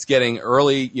guess it's getting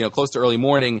early, close to early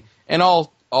morning, and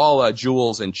all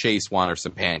Jules and Chase want are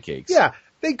some pancakes. Yeah,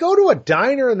 they go to a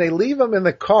diner and they leave him in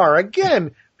the car.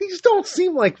 Again, these don't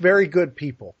seem like very good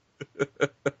people.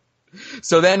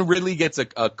 So then Ridley gets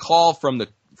a call from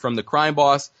the crime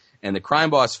boss, and the crime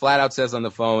boss flat out says on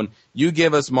the phone, "You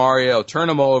give us Mario, turn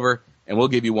him over, and we'll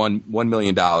give you $1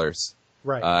 million."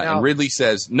 Right. And Ridley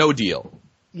says, "No deal."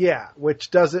 Yeah,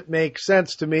 which doesn't make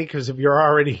sense to me because if you're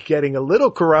already getting a little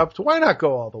corrupt, why not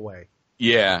go all the way?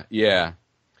 Yeah.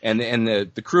 And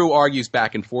the crew argues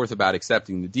back and forth about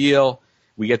accepting the deal.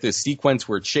 We get this sequence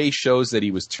where Chase shows that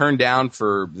he was turned down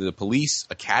for the police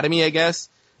academy, I guess,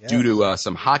 due to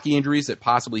some hockey injuries that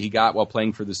possibly he got while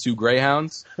playing for the Sioux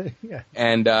Greyhounds. Yeah.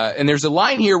 And there's a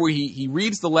line here where he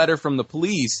reads the letter from the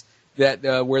police that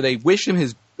where they wish him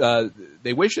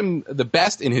the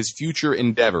best in his future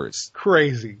endeavors.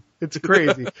 Crazy. It's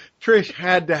crazy. Trish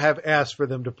had to have asked for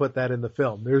them to put that in the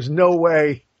film. There's no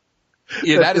way.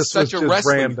 Yeah, that is such a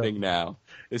wrestling random thing now.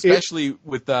 Especially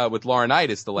with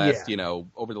Laurinaitis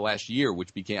over the last year,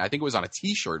 which became, I think it was on a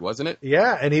T-shirt, wasn't it?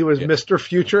 Yeah, and he was Mr.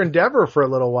 Future Endeavor for a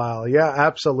little while. Yeah,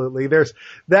 absolutely. There's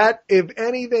that. If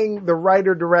anything, the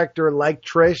writer-director liked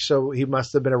Trish, so he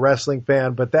must have been a wrestling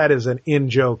fan, but that is an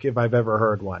in-joke if I've ever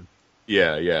heard one.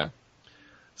 Yeah.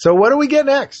 So what do we get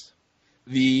next?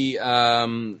 We have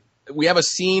a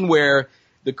scene where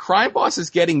the crime boss is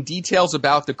getting details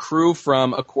about the crew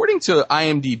from, according to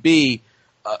IMDb,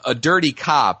 a dirty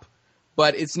cop,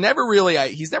 but he's never really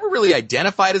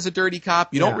identified as a dirty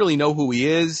cop. You don't really know who he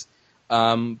is.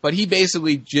 But he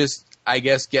basically just, I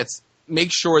guess,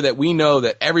 makes sure that we know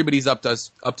that everybody's up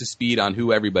to speed on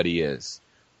who everybody is.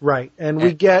 Right. And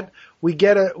we get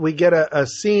a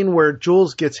scene where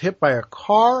Jules gets hit by a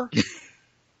car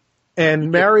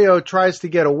and Mario tries to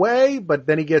get away, but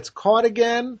then he gets caught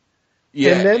again.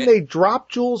 Yeah. And then they drop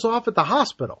Jules off at the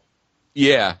hospital.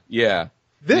 Yeah.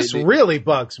 This really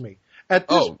bugs me. At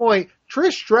this point,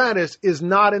 Trish Stratus is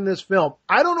not in this film.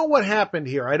 I don't know what happened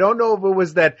here. I don't know if it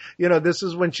was that, this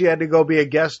is when she had to go be a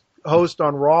guest host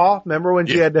on Raw. Remember when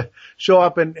she had to show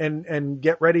up and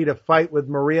get ready to fight with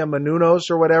Maria Menounos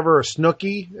or whatever, or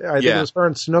Snooki? I think it was her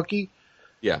and Snooki.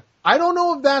 Yeah. I don't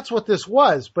know if that's what this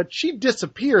was, but she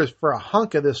disappears for a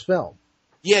hunk of this film.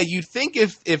 Yeah, you'd think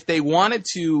if they wanted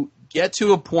to get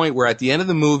to a point where at the end of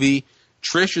the movie,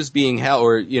 Trish is being held,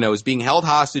 or is being held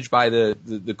hostage by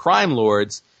the crime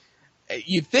lords,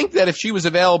 you'd think that if she was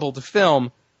available to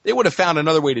film, they would have found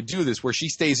another way to do this, where she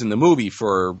stays in the movie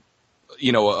for,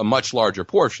 a much larger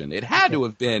portion. It had to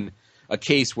have been a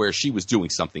case where she was doing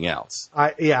something else.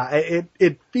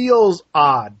 It feels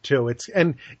odd too.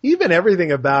 And even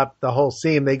everything about the whole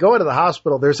scene, they go into the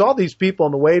hospital, there's all these people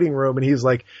in the waiting room, and he's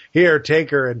like, here,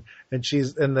 take her. And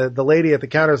the lady at the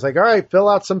counter is like, all right, fill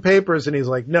out some papers. And he's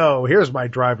like, no, here's my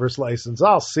driver's license.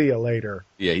 I'll see you later.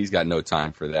 Yeah, he's got no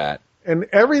time for that. And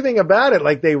everything about it,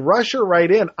 like they rush her right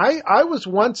in. I was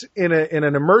once in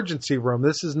an emergency room.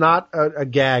 This is not a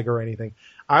gag or anything.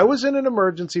 I was in an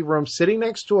emergency room sitting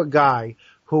next to a guy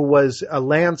who was a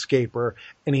landscaper,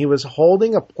 and he was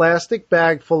holding a plastic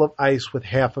bag full of ice with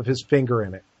half of his finger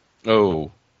in it. Oh.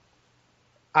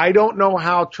 I don't know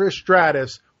how Trish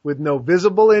Stratus, with no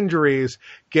visible injuries,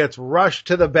 gets rushed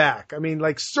to the back. I mean,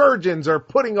 like surgeons are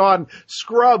putting on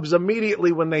scrubs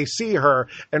immediately when they see her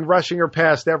and rushing her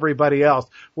past everybody else.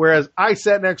 Whereas I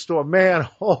sat next to a man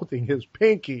holding his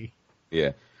pinky.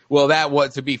 Yeah. Well,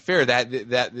 to be fair,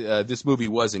 this movie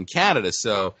was in Canada,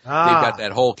 so they've got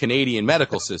that whole Canadian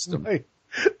medical system.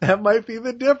 That might be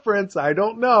the difference. I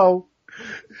don't know.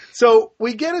 So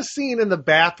we get a scene in the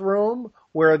bathroom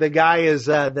where the guy is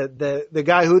the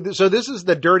guy who. So this is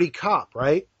the dirty cop,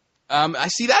 right? I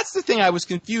see. That's the thing. I was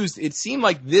confused. It seemed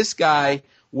like this guy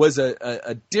was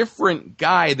a different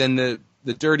guy than the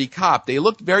dirty cop. They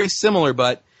looked very similar,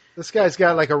 but this guy's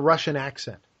got like a Russian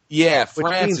accent. Yeah,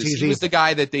 Francis. He was the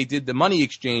guy that they did the money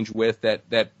exchange with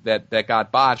that got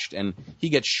botched, and he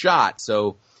gets shot.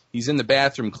 So he's in the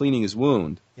bathroom cleaning his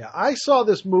wound. Yeah, I saw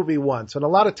this movie once, and a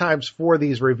lot of times for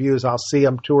these reviews, I'll see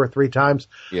them 2 or 3 times.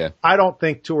 Yeah. I don't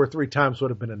think 2 or 3 times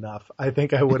would have been enough. I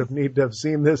think I would have needed to have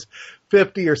seen this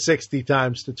 50 or 60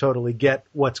 times to totally get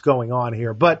what's going on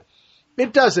here. But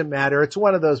it doesn't matter. It's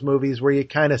one of those movies where you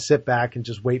kind of sit back and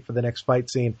just wait for the next fight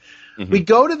scene. Mm-hmm. We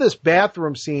go to this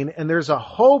bathroom scene, and there's a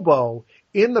hobo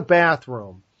in the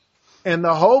bathroom. And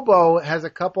the hobo has a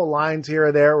couple lines here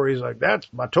or there where he's like,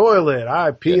 that's my toilet.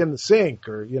 I pee in the sink.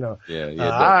 Or,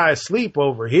 I sleep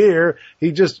over here.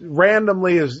 He just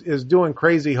randomly is doing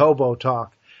crazy hobo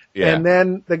talk. Yeah. And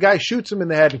then the guy shoots him in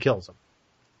the head and kills him.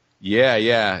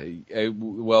 Yeah.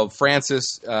 Well,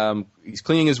 Francis, he's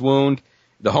cleaning his wound.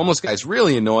 The homeless guy's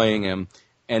really annoying him.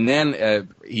 And then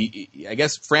I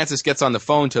guess Francis gets on the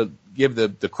phone to give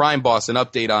the crime boss an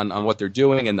update on what they're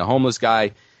doing. And the homeless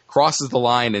guy crosses the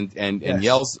line and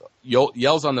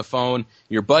yells on the phone,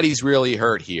 your buddy's really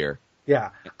hurt here. Yeah.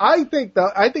 I think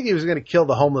he was going to kill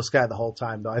the homeless guy the whole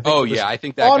time, though. I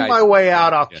think that on my way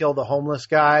out, I'll kill the homeless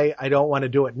guy. I don't want to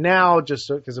do it now just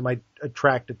because it might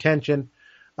attract attention.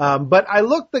 But I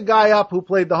looked the guy up who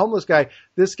played the homeless guy.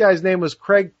 This guy's name was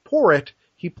Craig Porritt.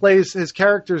 His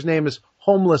character's name is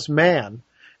Homeless Man.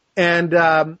 And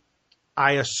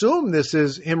I assume this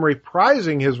is him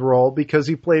reprising his role because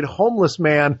he played Homeless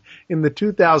Man in the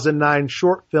 2009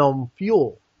 short film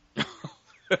Fuel.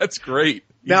 That's great.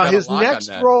 Now, his next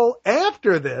role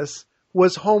after this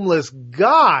was Homeless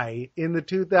Guy in the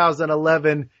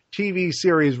 2011 TV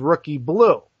series Rookie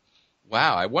Blue.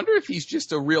 Wow, I wonder if he's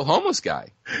just a real homeless guy.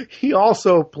 He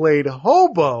also played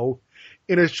Hobo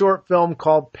in a short film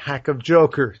called Pack of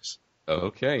Jokers.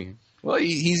 Okay. Well,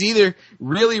 he's either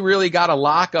really, really got a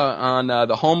lock on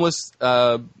the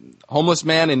homeless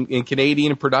man in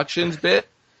Canadian productions bit,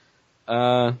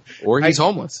 or he's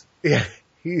homeless. Yeah,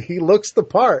 he looks the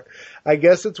part. I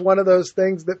guess it's one of those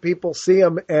things that people see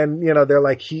him and, they're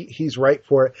like, he's right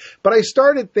for it. But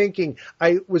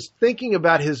I was thinking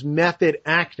about his method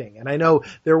acting. And I know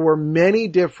there were many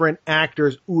different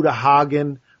actors. Uta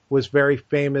Hagen was very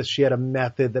famous. She had a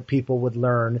method that people would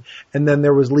learn. And then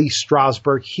there was Lee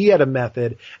Strasberg. He had a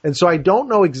method. And so I don't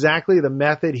know exactly the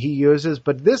method he uses,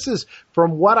 but this is,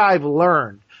 from what I've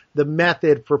learned, the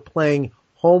method for playing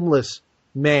homeless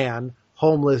man,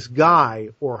 homeless guy,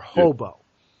 or hobo.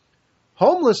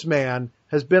 Homeless man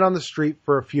has been on the street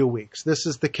for a few weeks. This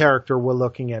is the character we're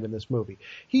looking at in this movie.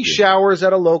 He showers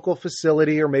at a local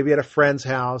facility or maybe at a friend's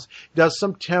house, does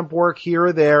some temp work here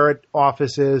or there at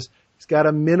offices. He's got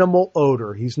a minimal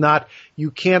odor.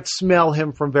 You can't smell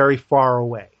him from very far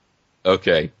away.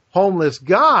 Okay. homeless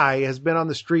guy has been on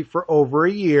the street for over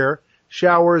a year,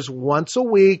 showers once a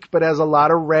week, but has a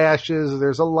lot of rashes.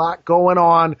 There's a lot going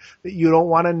on that you don't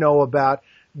want to know about.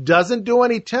 Doesn't do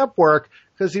any temp work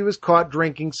because he was caught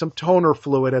drinking some toner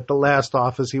fluid at the last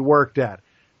office he worked at.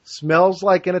 Smells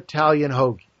like an Italian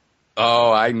hoagie.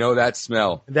 Oh, I know that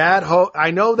smell.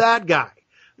 I know that guy.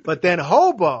 But then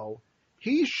Hobo,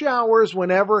 he showers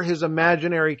whenever his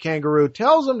imaginary kangaroo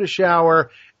tells him to shower,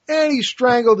 and he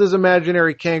strangled his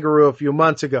imaginary kangaroo a few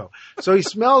months ago. So he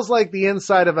smells like the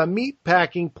inside of a meat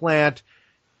packing plant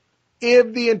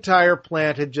if the entire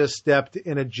plant had just stepped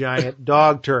in a giant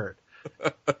dog turd.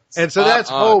 And so that's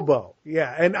Hobo.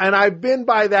 Yeah, and I've been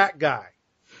by that guy.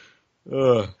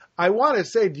 Ugh. I want to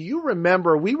say, do you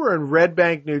remember we were in Red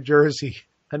Bank, New Jersey?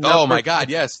 Oh my God,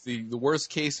 yes, the worst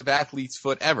case of athlete's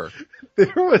foot ever.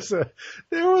 There was a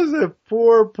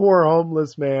poor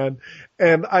homeless man,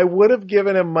 and I would have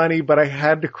given him money, but I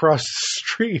had to cross the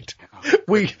street.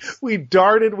 We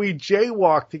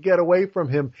jaywalked to get away from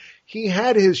him. He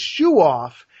had his shoe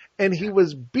off, and he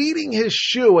was beating his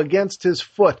shoe against his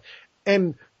foot,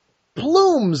 and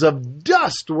plumes of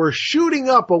dust were shooting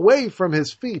up away from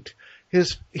his feet.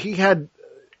 He had,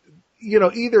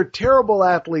 either terrible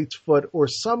athlete's foot or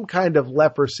some kind of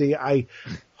leprosy. I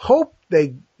hope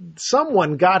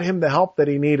someone got him the help that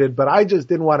he needed, but I just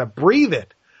didn't want to breathe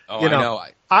it. Oh, I know.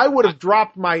 I would have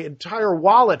dropped my entire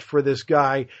wallet for this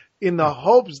guy in the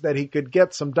hopes that he could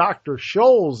get some Dr.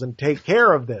 Scholl's and take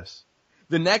care of this.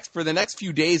 For the next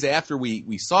few days after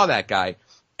we saw that guy,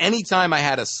 anytime I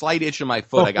had a slight itch in my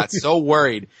foot, I got so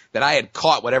worried that I had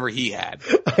caught whatever he had.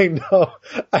 I know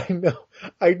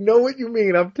what you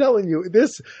mean. I'm telling you,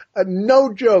 this,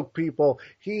 no joke, people.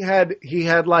 He had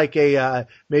like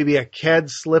maybe a Ked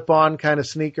slip-on kind of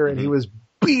sneaker, and he was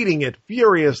beating it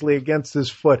furiously against his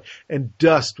foot, and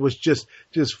dust was just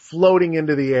floating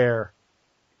into the air.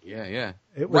 Yeah.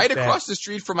 Right across the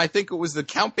street from, I think it was the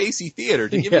Count Basie Theater,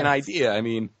 to give you an idea. I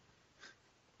mean.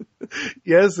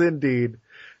 Yes, indeed.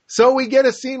 So we get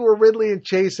a scene where Ridley and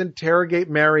Chase interrogate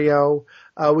Mario.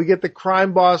 We get the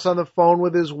crime boss on the phone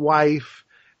with his wife,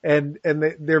 and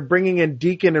they're bringing in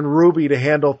Deacon and Ruby to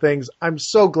handle things. I'm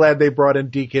so glad they brought in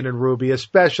Deacon and Ruby,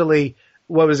 especially,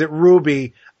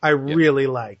 Ruby, I really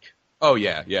like. Oh,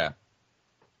 yeah.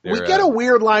 We get a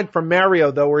weird line from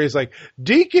Mario, though, where he's like,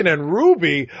 Deacon and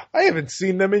Ruby? I haven't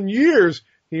seen them in years.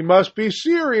 He must be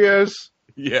serious.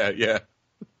 Yeah.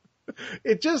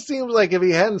 It just seems like if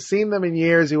he hadn't seen them in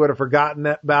years, he would have forgotten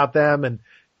about them. And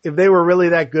if they were really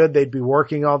that good, they'd be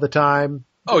working all the time.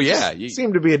 Oh, yeah.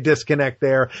 Seemed to be a disconnect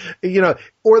there,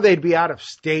 or they'd be out of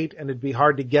state and it'd be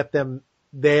hard to get them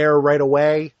there right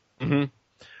away. Mm-hmm.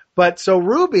 But so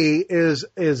Ruby is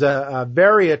a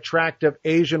very attractive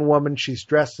Asian woman. She's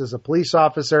dressed as a police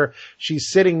officer.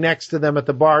 She's sitting next to them at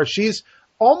the bar. She's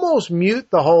almost mute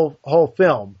the whole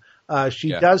film. She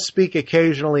does speak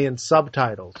occasionally in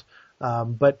subtitles.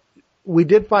 But we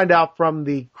did find out from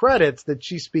the credits that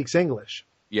she speaks English.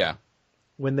 Yeah.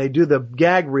 When they do the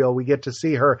gag reel, we get to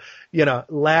see her,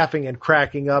 laughing and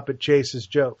cracking up at Chase's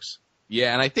jokes.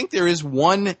 Yeah, and I think there is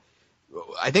her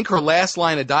last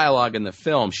line of dialogue in the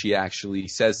film, she actually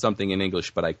says something in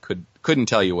English, but I couldn't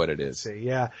tell you what it is.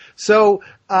 Yeah. So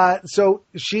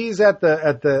she's at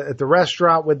the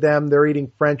restaurant with them. They're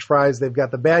eating French fries. They've got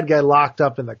the bad guy locked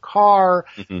up in the car,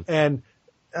 and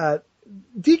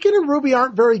Deacon and Ruby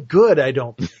aren't very good, I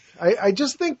don't think. I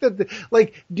just think that,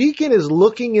 Deacon is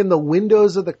looking in the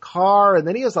windows of the car, and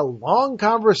then he has a long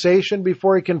conversation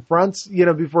before he confronts,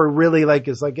 before he really,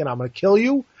 is like, I'm going to kill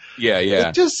you. Yeah.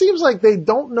 It just seems like they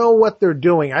don't know what they're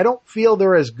doing. I don't feel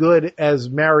they're as good as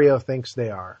Mario thinks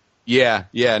they are. Yeah,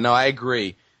 no, I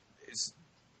agree.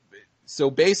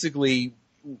 So basically,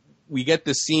 we get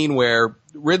the scene where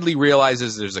Ridley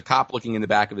realizes there's a cop looking in the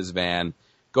back of his van,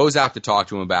 goes out to talk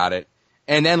to him about it,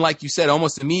 and then, like you said,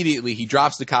 almost immediately he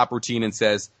drops the cop routine and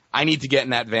says, I need to get in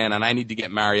that van and I need to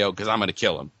get Mario because I'm going to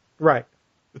kill him. Right.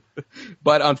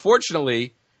 But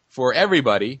unfortunately for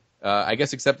everybody, I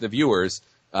guess except the viewers,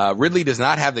 Ridley does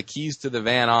not have the keys to the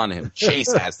van on him.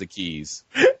 Chase has the keys.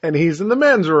 And he's in the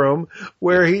men's room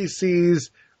where he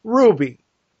sees Ruby.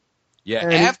 Yeah,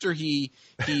 and after he's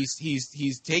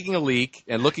taking a leak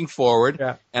and looking forward,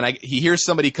 and he hears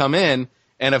somebody come in,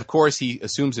 and of course he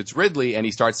assumes it's Ridley, and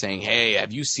he starts saying, "Hey,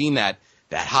 have you seen that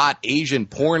hot Asian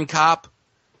porn cop?"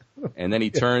 And then he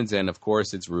turns, and of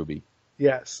course it's Ruby.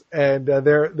 Yes, and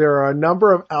there are a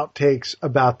number of outtakes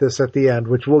about this at the end,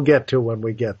 which we'll get to when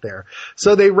we get there.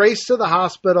 So they race to the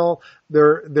hospital.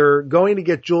 They're going to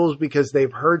get Jules because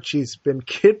they've heard she's been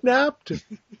kidnapped.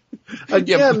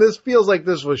 Again, this feels like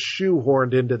this was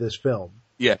shoehorned into this film.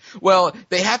 Yeah. Well,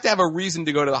 they have to have a reason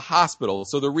to go to the hospital.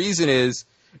 So the reason is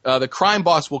the crime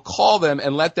boss will call them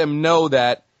and let them know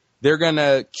that they're going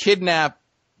to kidnap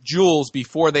Jules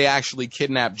before they actually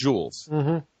kidnap Jules.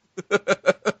 Mm-hmm.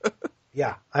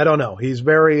 Yeah, I don't know. He's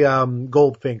very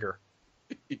Goldfinger.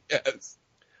 Yes.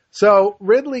 So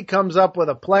Ridley comes up with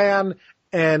a plan,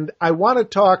 and I want to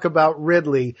talk about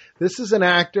Ridley. This is an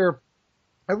actor.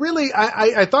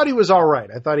 I thought he was all right.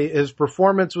 I thought his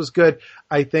performance was good.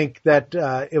 I think that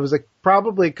it was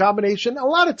probably a combination. A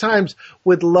lot of times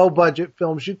with low-budget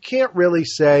films, you can't really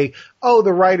say, oh,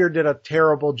 the writer did a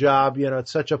terrible job. You know,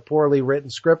 it's such a poorly written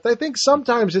script. I think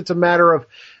sometimes it's a matter of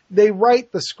they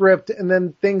write the script and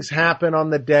then things happen on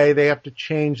the day. They have to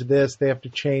change this. They have to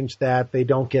change that. They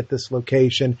don't get this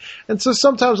location. And so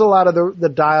sometimes a lot of the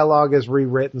dialogue is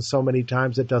rewritten so many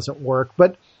times it doesn't work.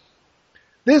 But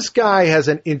this guy has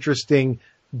an interesting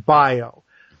bio.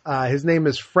 His name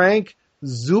is Frank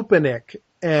Zupanik,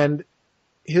 and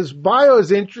his bio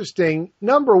is interesting,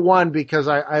 number one, because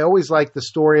I always like the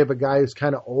story of a guy who's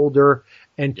kind of older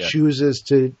and chooses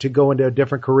to go into a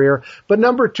different career. But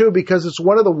number two, because it's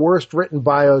one of the worst written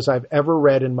bios I've ever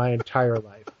read in my entire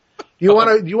life. Do you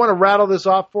want to rattle this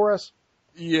off for us?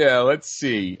 Yeah, let's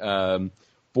see.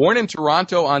 Born in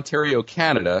Toronto, Ontario,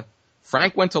 Canada,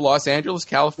 Frank went to Los Angeles,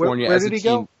 California. Where did he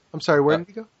go? I'm sorry, where did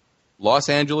he go? Los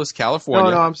Angeles,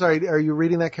 California. No, I'm sorry. Are you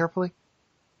reading that carefully?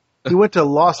 He went to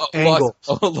Los Angeles.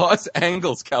 Los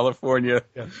Angeles, California,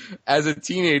 as a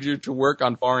teenager to work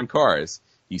on foreign cars.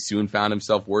 He soon found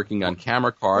himself working on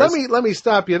camera cars. Let me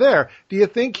stop you there. Do you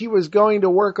think he was going to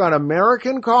work on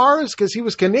American cars? Because he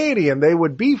was Canadian. They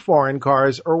would be foreign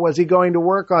cars. Or was he going to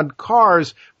work on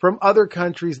cars from other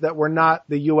countries that were not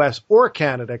the U.S. or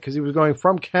Canada? Because he was going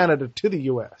from Canada to the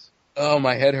U.S. Oh,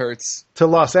 my head hurts. To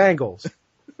Los Angeles.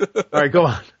 All right, go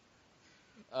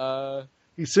on.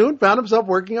 He soon found himself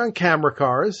working on camera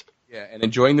cars. Yeah, and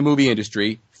enjoying the movie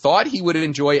industry. Thought he would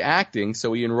enjoy acting,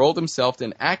 so he enrolled himself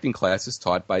in acting classes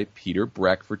taught by Peter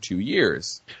Breck for 2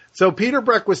 years. So Peter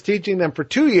Breck was teaching them for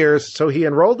 2 years, so he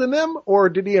enrolled in them, or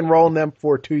did he enroll in them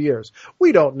for 2 years?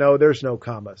 We don't know. There's no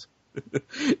commas.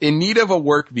 In need of a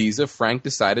work visa, Frank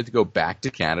decided to go back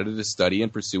to Canada to study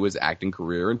and pursue his acting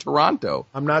career in Toronto.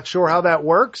 I'm not sure how that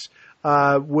works.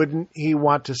 Wouldn't he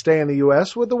want to stay in the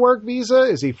U.S. with the work visa?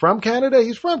 Is he from Canada?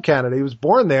 He's from Canada. He was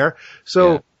born there.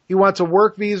 So he wants a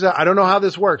work visa. I don't know how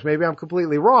this works. Maybe I'm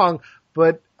completely wrong,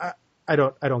 but I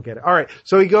don't get it. All right.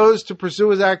 So he goes to pursue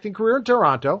his acting career in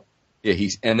Toronto.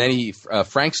 Yeah,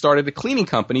 Frank started a cleaning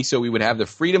company so he would have the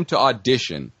freedom to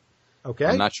audition. Okay.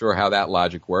 I'm not sure how that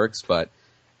logic works, but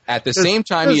at the same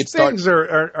time he had started. Things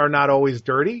are not always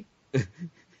dirty.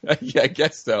 Yeah, I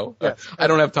guess so. Yes. I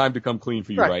don't have time to come clean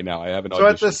for you right now. I haven't auditioned. So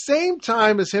at the same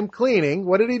time as him cleaning,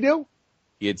 what did he do?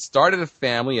 He had started a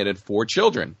family and had 4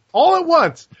 children. All at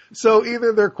once. So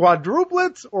either they're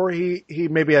quadruplets, or he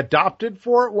maybe adopted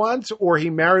 4 at once, or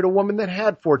he married a woman that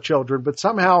had 4 children. But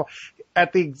somehow,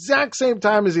 at the exact same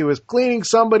time as he was cleaning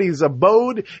somebody's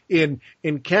abode in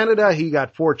Canada, he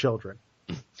got 4 children.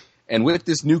 And with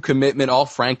this new commitment, all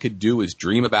Frank could do was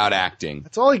dream about acting.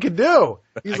 That's all he could do.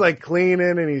 He's like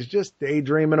cleaning, and he's just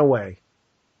daydreaming away.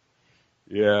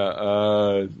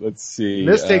 Yeah, let's see. And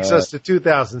this takes us to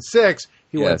 2006.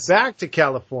 He went back to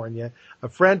California. A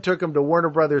friend took him to Warner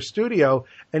Brothers Studio,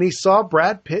 and he saw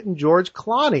Brad Pitt and George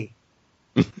Clooney.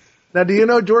 Now, do you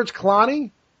know George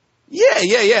Clooney?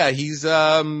 Yeah. He's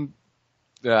I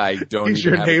don't. He's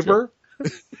your neighbor.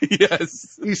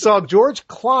 Yes. He saw George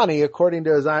Clooney, according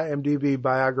to his IMDb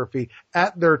biography,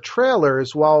 at their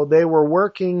trailers while they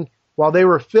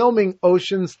were filming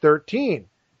Ocean's 13.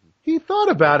 He thought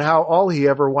about how all he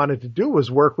ever wanted to do was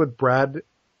work with Brad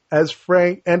as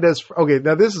Frank and as, okay,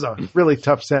 now this is a really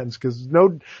tough sentence because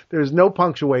there's no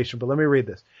punctuation, but let me read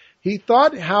this. He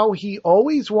thought how he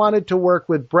always wanted to work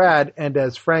with Brad, and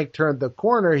as Frank turned the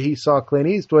corner, he saw Clint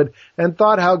Eastwood and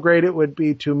thought how great it would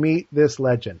be to meet this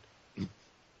legend.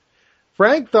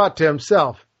 Frank thought to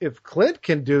himself, if Clint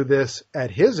can do this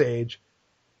at his age,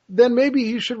 then maybe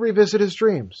he should revisit his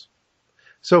dreams.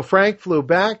 So Frank flew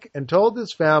back and told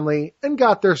his family and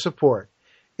got their support.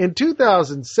 In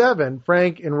 2007,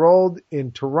 Frank enrolled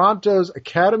in Toronto's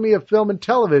Academy of Film and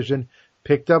Television,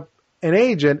 picked up an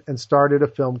agent, and started a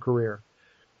film career.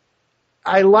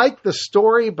 I like the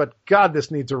story, but God,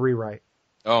 this needs a rewrite.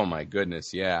 Oh my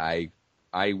goodness, yeah.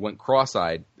 I went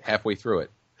cross-eyed halfway through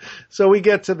it. So we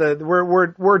get to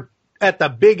we're at the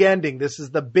big ending. This is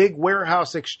the big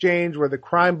warehouse exchange where the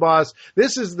crime boss,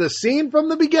 this is the scene from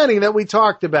the beginning that we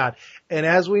talked about. And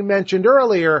as we mentioned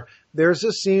earlier, there's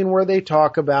a scene where they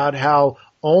talk about how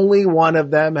only one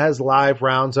of them has live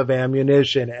rounds of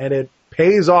ammunition. And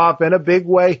pays off in a big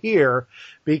way here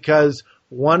because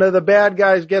one of the bad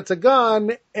guys gets a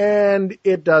gun and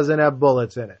it doesn't have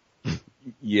bullets in it.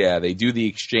 Yeah, they do the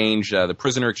exchange, the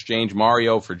prisoner exchange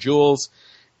Mario for Jules,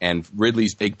 and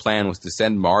Ridley's big plan was to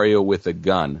send Mario with a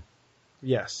gun.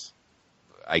 Yes.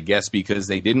 I guess because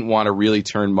they didn't want to really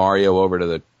turn Mario over to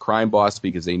the crime boss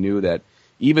because they knew that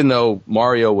even though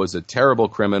Mario was a terrible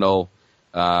criminal,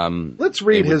 let's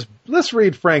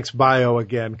read Frank's bio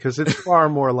again because it's far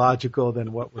more logical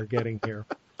than what we're getting here.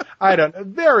 I don't know.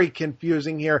 Very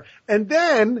confusing here. And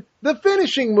then the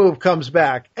finishing move comes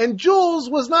back. And Jules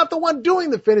was not the one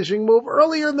doing the finishing move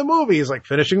earlier in the movie. He's like,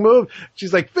 finishing move?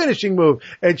 She's like, finishing move.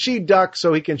 And she ducks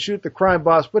so he can shoot the crime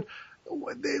boss. But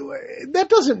that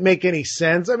doesn't make any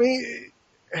sense. I mean,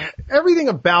 everything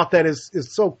about that is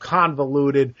so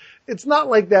convoluted. It's not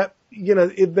like that, you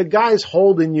know, if the guy's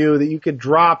holding you that you could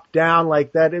drop down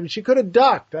like that. I mean, she could have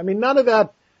ducked. I mean, none of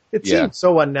that. It seemed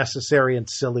so unnecessary and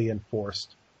silly and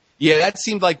forced. Yeah, that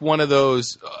seemed like one of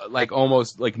those, like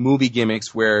almost like movie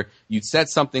gimmicks where you'd set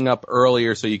something up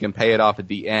earlier so you can pay it off at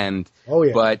the end. Oh,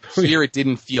 yeah. But here it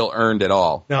didn't feel earned at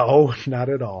all. No, not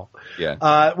at all.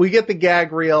 Yeah. We get the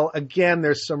gag reel. Again,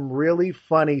 there's some really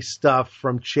funny stuff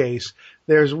from Chase.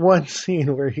 There's one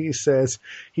scene where he says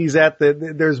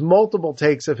there's multiple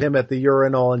takes of him at the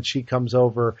urinal and she comes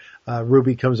over,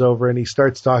 Ruby comes over and he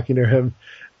starts talking to him.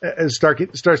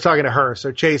 Starts talking to her.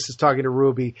 So Chase is talking to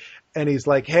Ruby, and he's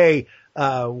like, "Hey,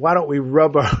 why don't we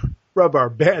rub our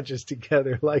badges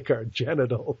together like our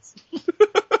genitals?"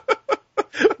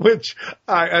 Which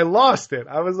I lost it.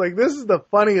 I was like, "This is the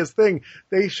funniest thing."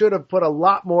 They should have put a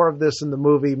lot more of this in the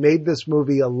movie. Made this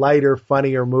movie a lighter,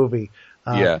 funnier movie.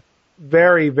 Yeah,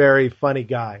 very, very funny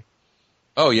guy.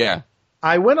 Oh yeah.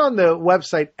 I went on the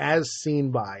website As Seen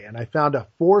By, and I found a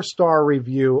 4-star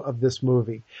review of this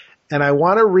movie. And I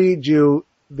want to read you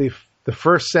the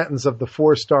first sentence of the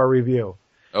 4-star review.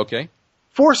 Okay.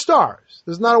 4 stars.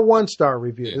 There's not a 1-star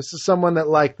review. Yeah. This is someone that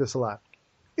liked this a lot.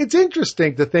 It's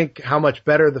interesting to think how much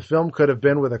better the film could have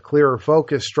been with a clearer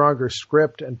focus, stronger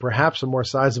script, and perhaps a more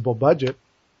sizable budget.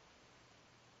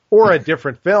 Or a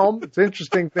different film. It's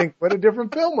interesting to think what a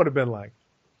different film would have been like.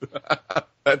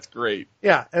 That's great.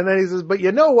 Yeah. And then he says, but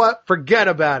you know what? Forget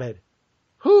about it.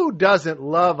 Who doesn't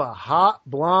love a hot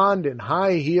blonde in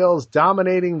high heels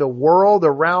dominating the world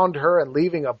around her and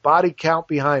leaving a body count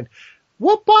behind?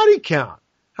 What body count?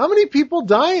 How many people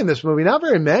die in this movie? Not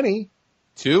very many.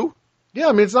 2? Yeah,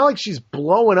 I mean, it's not like she's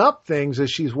blowing up things as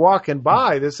she's walking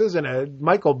by. This isn't a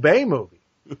Michael Bay movie.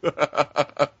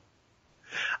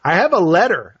 I have a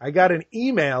letter. I got an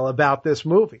email about this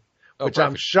movie, which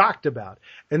I'm shocked about.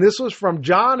 And this was from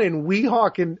John in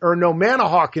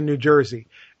Manahawk in New Jersey.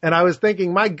 And I was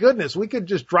thinking, my goodness, we could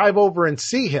just drive over and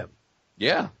see him.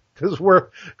 Yeah. Because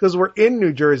we're in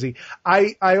New Jersey.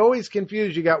 I always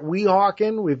confuse. You got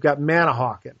Weehawken, we've got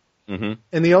Manahawkin. Mm-hmm.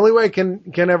 And the only way I can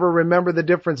ever remember the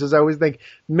difference is I always think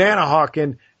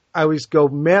Manahawkin, I always go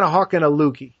Manahawkin a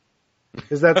Lukey.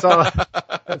 Because that's all,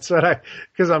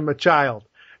 because I'm a child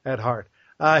at heart.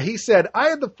 He said, I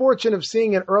had the fortune of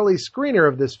seeing an early screener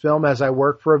of this film as I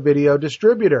worked for a video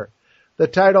distributor. The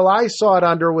title I saw it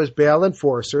under was Bail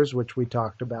Enforcers, which we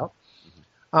talked about.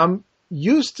 I'm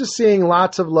used to seeing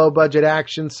lots of low-budget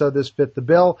action, so this fit the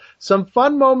bill. Some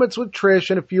fun moments with Trish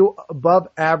and a few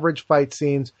above-average fight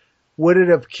scenes. Would it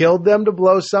have killed them to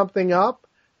blow something up?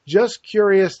 Just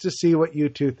curious to see what you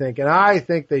two think. And I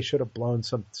think they should have blown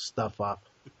some stuff up.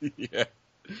 Yeah.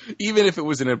 Even if it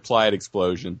was an implied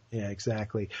explosion. Yeah,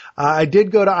 exactly. I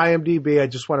did go to IMDb. I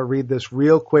just want to read this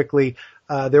real quickly.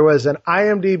 There was an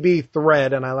IMDb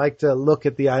thread, and I like to look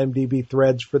at the IMDb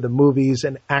threads for the movies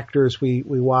and actors we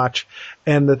watch.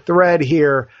 And the thread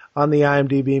here on the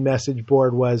IMDb message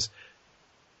board was,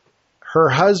 her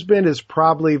husband is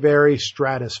probably very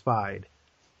stratisfied.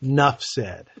 Nuff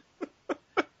said.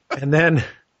 And then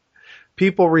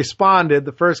people responded.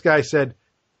 The first guy said,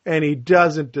 and he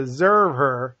doesn't deserve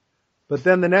her. But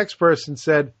then the next person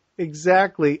said,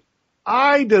 exactly,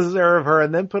 I deserve her,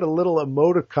 and then put a little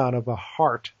emoticon of a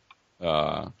heart.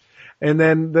 And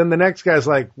then the next guy's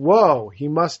like, whoa, he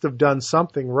must have done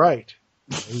something right.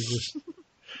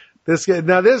 This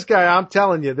guy, I'm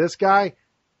telling you, this guy,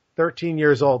 13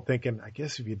 years old, thinking, I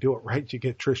guess if you do it right, you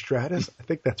get Trish Stratus. I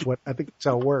think that's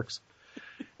how it works.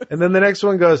 And then the next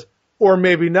one goes, or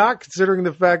maybe not, considering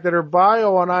the fact that her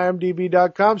bio on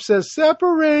IMDb.com says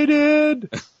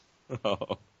separated.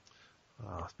 Oh,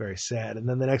 it's very sad. And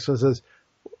then the next one says,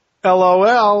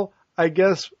 LOL, I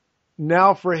guess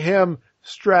now for him,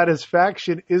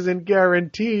 stratisfaction isn't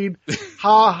guaranteed.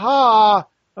 Ha ha,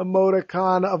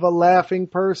 emoticon of a laughing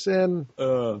person.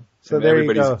 So there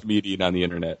everybody's you go. a comedian on the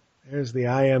internet. There's the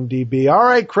IMDb. All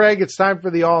right, Craig, it's time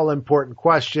for the all-important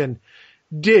question.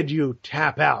 Did you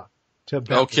tap out to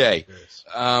Bounty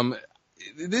Hunters?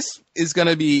 This is going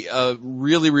to be a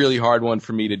really, really hard one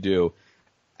for me to do.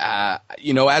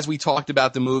 As we talked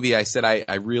about the movie, I said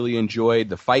I really enjoyed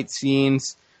the fight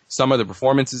scenes. Some of the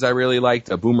performances I really liked.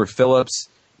 Boomer Phillips.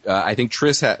 I think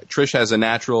Trish has a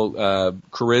natural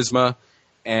charisma.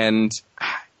 And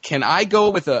can I go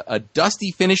with a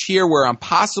dusty finish here where I'm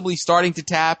possibly starting to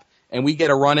tap and we get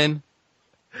a run-in?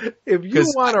 If you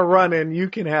want a run-in, you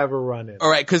can have a run-in. All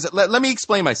right, because let me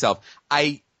explain myself.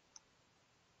 I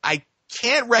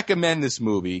can't recommend this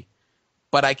movie,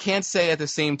 but I can't say at the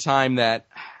same time that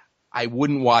I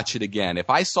wouldn't watch it again. If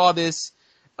I saw this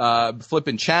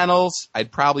flipping channels,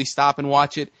 I'd probably stop and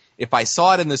watch it. If I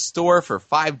saw it in the store for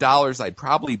 $5, I'd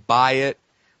probably buy it.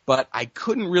 But I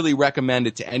couldn't really recommend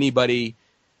it to anybody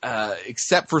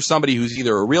except for somebody who's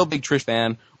either a real big Trish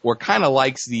fan or kind of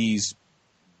likes these,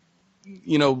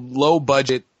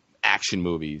 low-budget action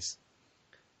movies.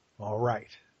 All right.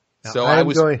 Now, So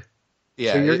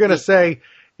So you're going to say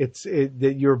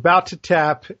that you're about to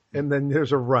tap, and then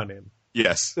there's a run-in.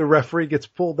 Yes. The referee gets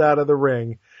pulled out of the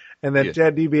ring, and then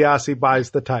Ted DiBiase buys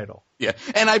the title. Yeah,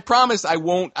 and I promise I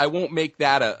won't make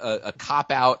that a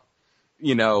cop-out,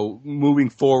 moving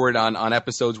forward on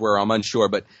episodes where I'm unsure.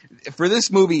 But for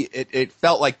this movie, it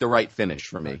felt like the right finish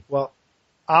for me. Well,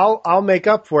 I'll make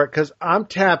up for it because I'm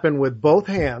tapping with both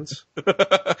hands.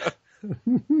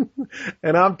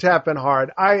 And I'm tapping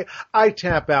hard. I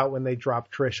tap out when they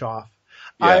drop Trish off.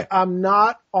 Yeah. I'm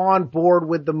not on board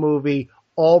with the movie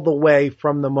all the way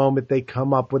from the moment they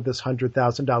come up with this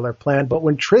 $100,000 plan. But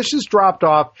when Trish is dropped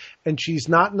off and she's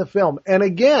not in the film, and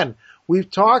again,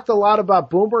 we've talked a lot about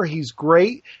Boomer. He's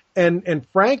great. And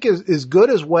Frank is good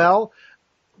as well.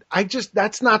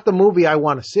 That's not the movie I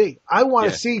want to see. I want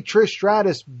to see Trish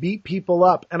Stratus beat people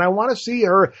up, and I want to see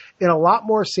her in a lot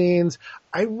more scenes.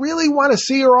 I really want to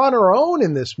see her on her own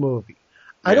in this movie.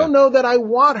 I don't know that I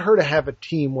want her to have a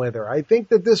team with her. I think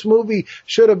that this movie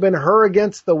should have been her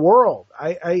against the world.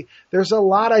 There's a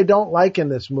lot I don't like in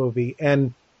this movie,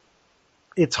 and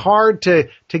it's hard to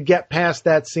get past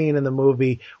that scene in the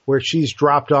movie where she's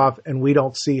dropped off and we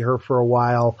don't see her for a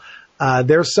while.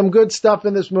 There's some good stuff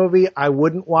in this movie. I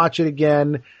wouldn't watch it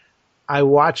again. I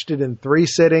watched it in 3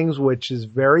 sittings, which is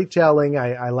very telling.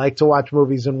 I like to watch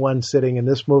movies in one sitting, and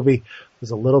this movie was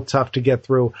a little tough to get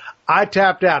through. I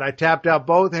tapped out. I tapped out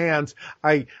both hands.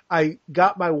 I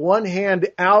got my one hand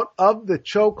out of the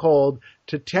chokehold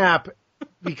to tap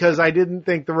because I didn't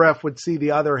think the ref would see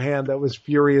the other hand that was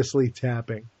furiously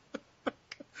tapping.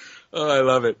 Oh, I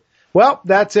love it. Well,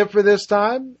 that's it for this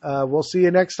time. We'll see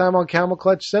you next time on Camel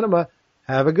Clutch Cinema.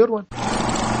 Have a good one.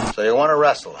 So you want to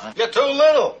wrestle, huh? You're too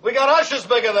little. We got ushers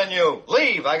bigger than you.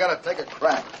 Leave. I gotta take a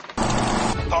crack.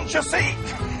 Don't you see?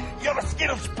 Your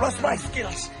skills plus my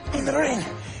skills in the ring.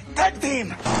 Tag team.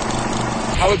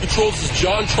 Highway Patrol's is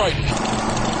John Triton.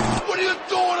 What are you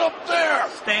doing up there?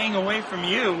 Staying away from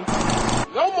you.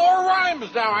 No more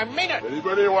rhymes now. I mean it.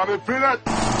 Anybody want to feel it?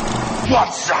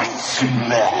 What's that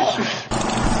smell?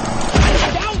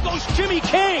 Down goes Jimmy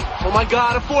King. Oh my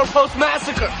God, a 4-post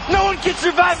massacre. No one can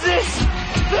survive this.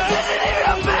 This isn't even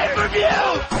a match.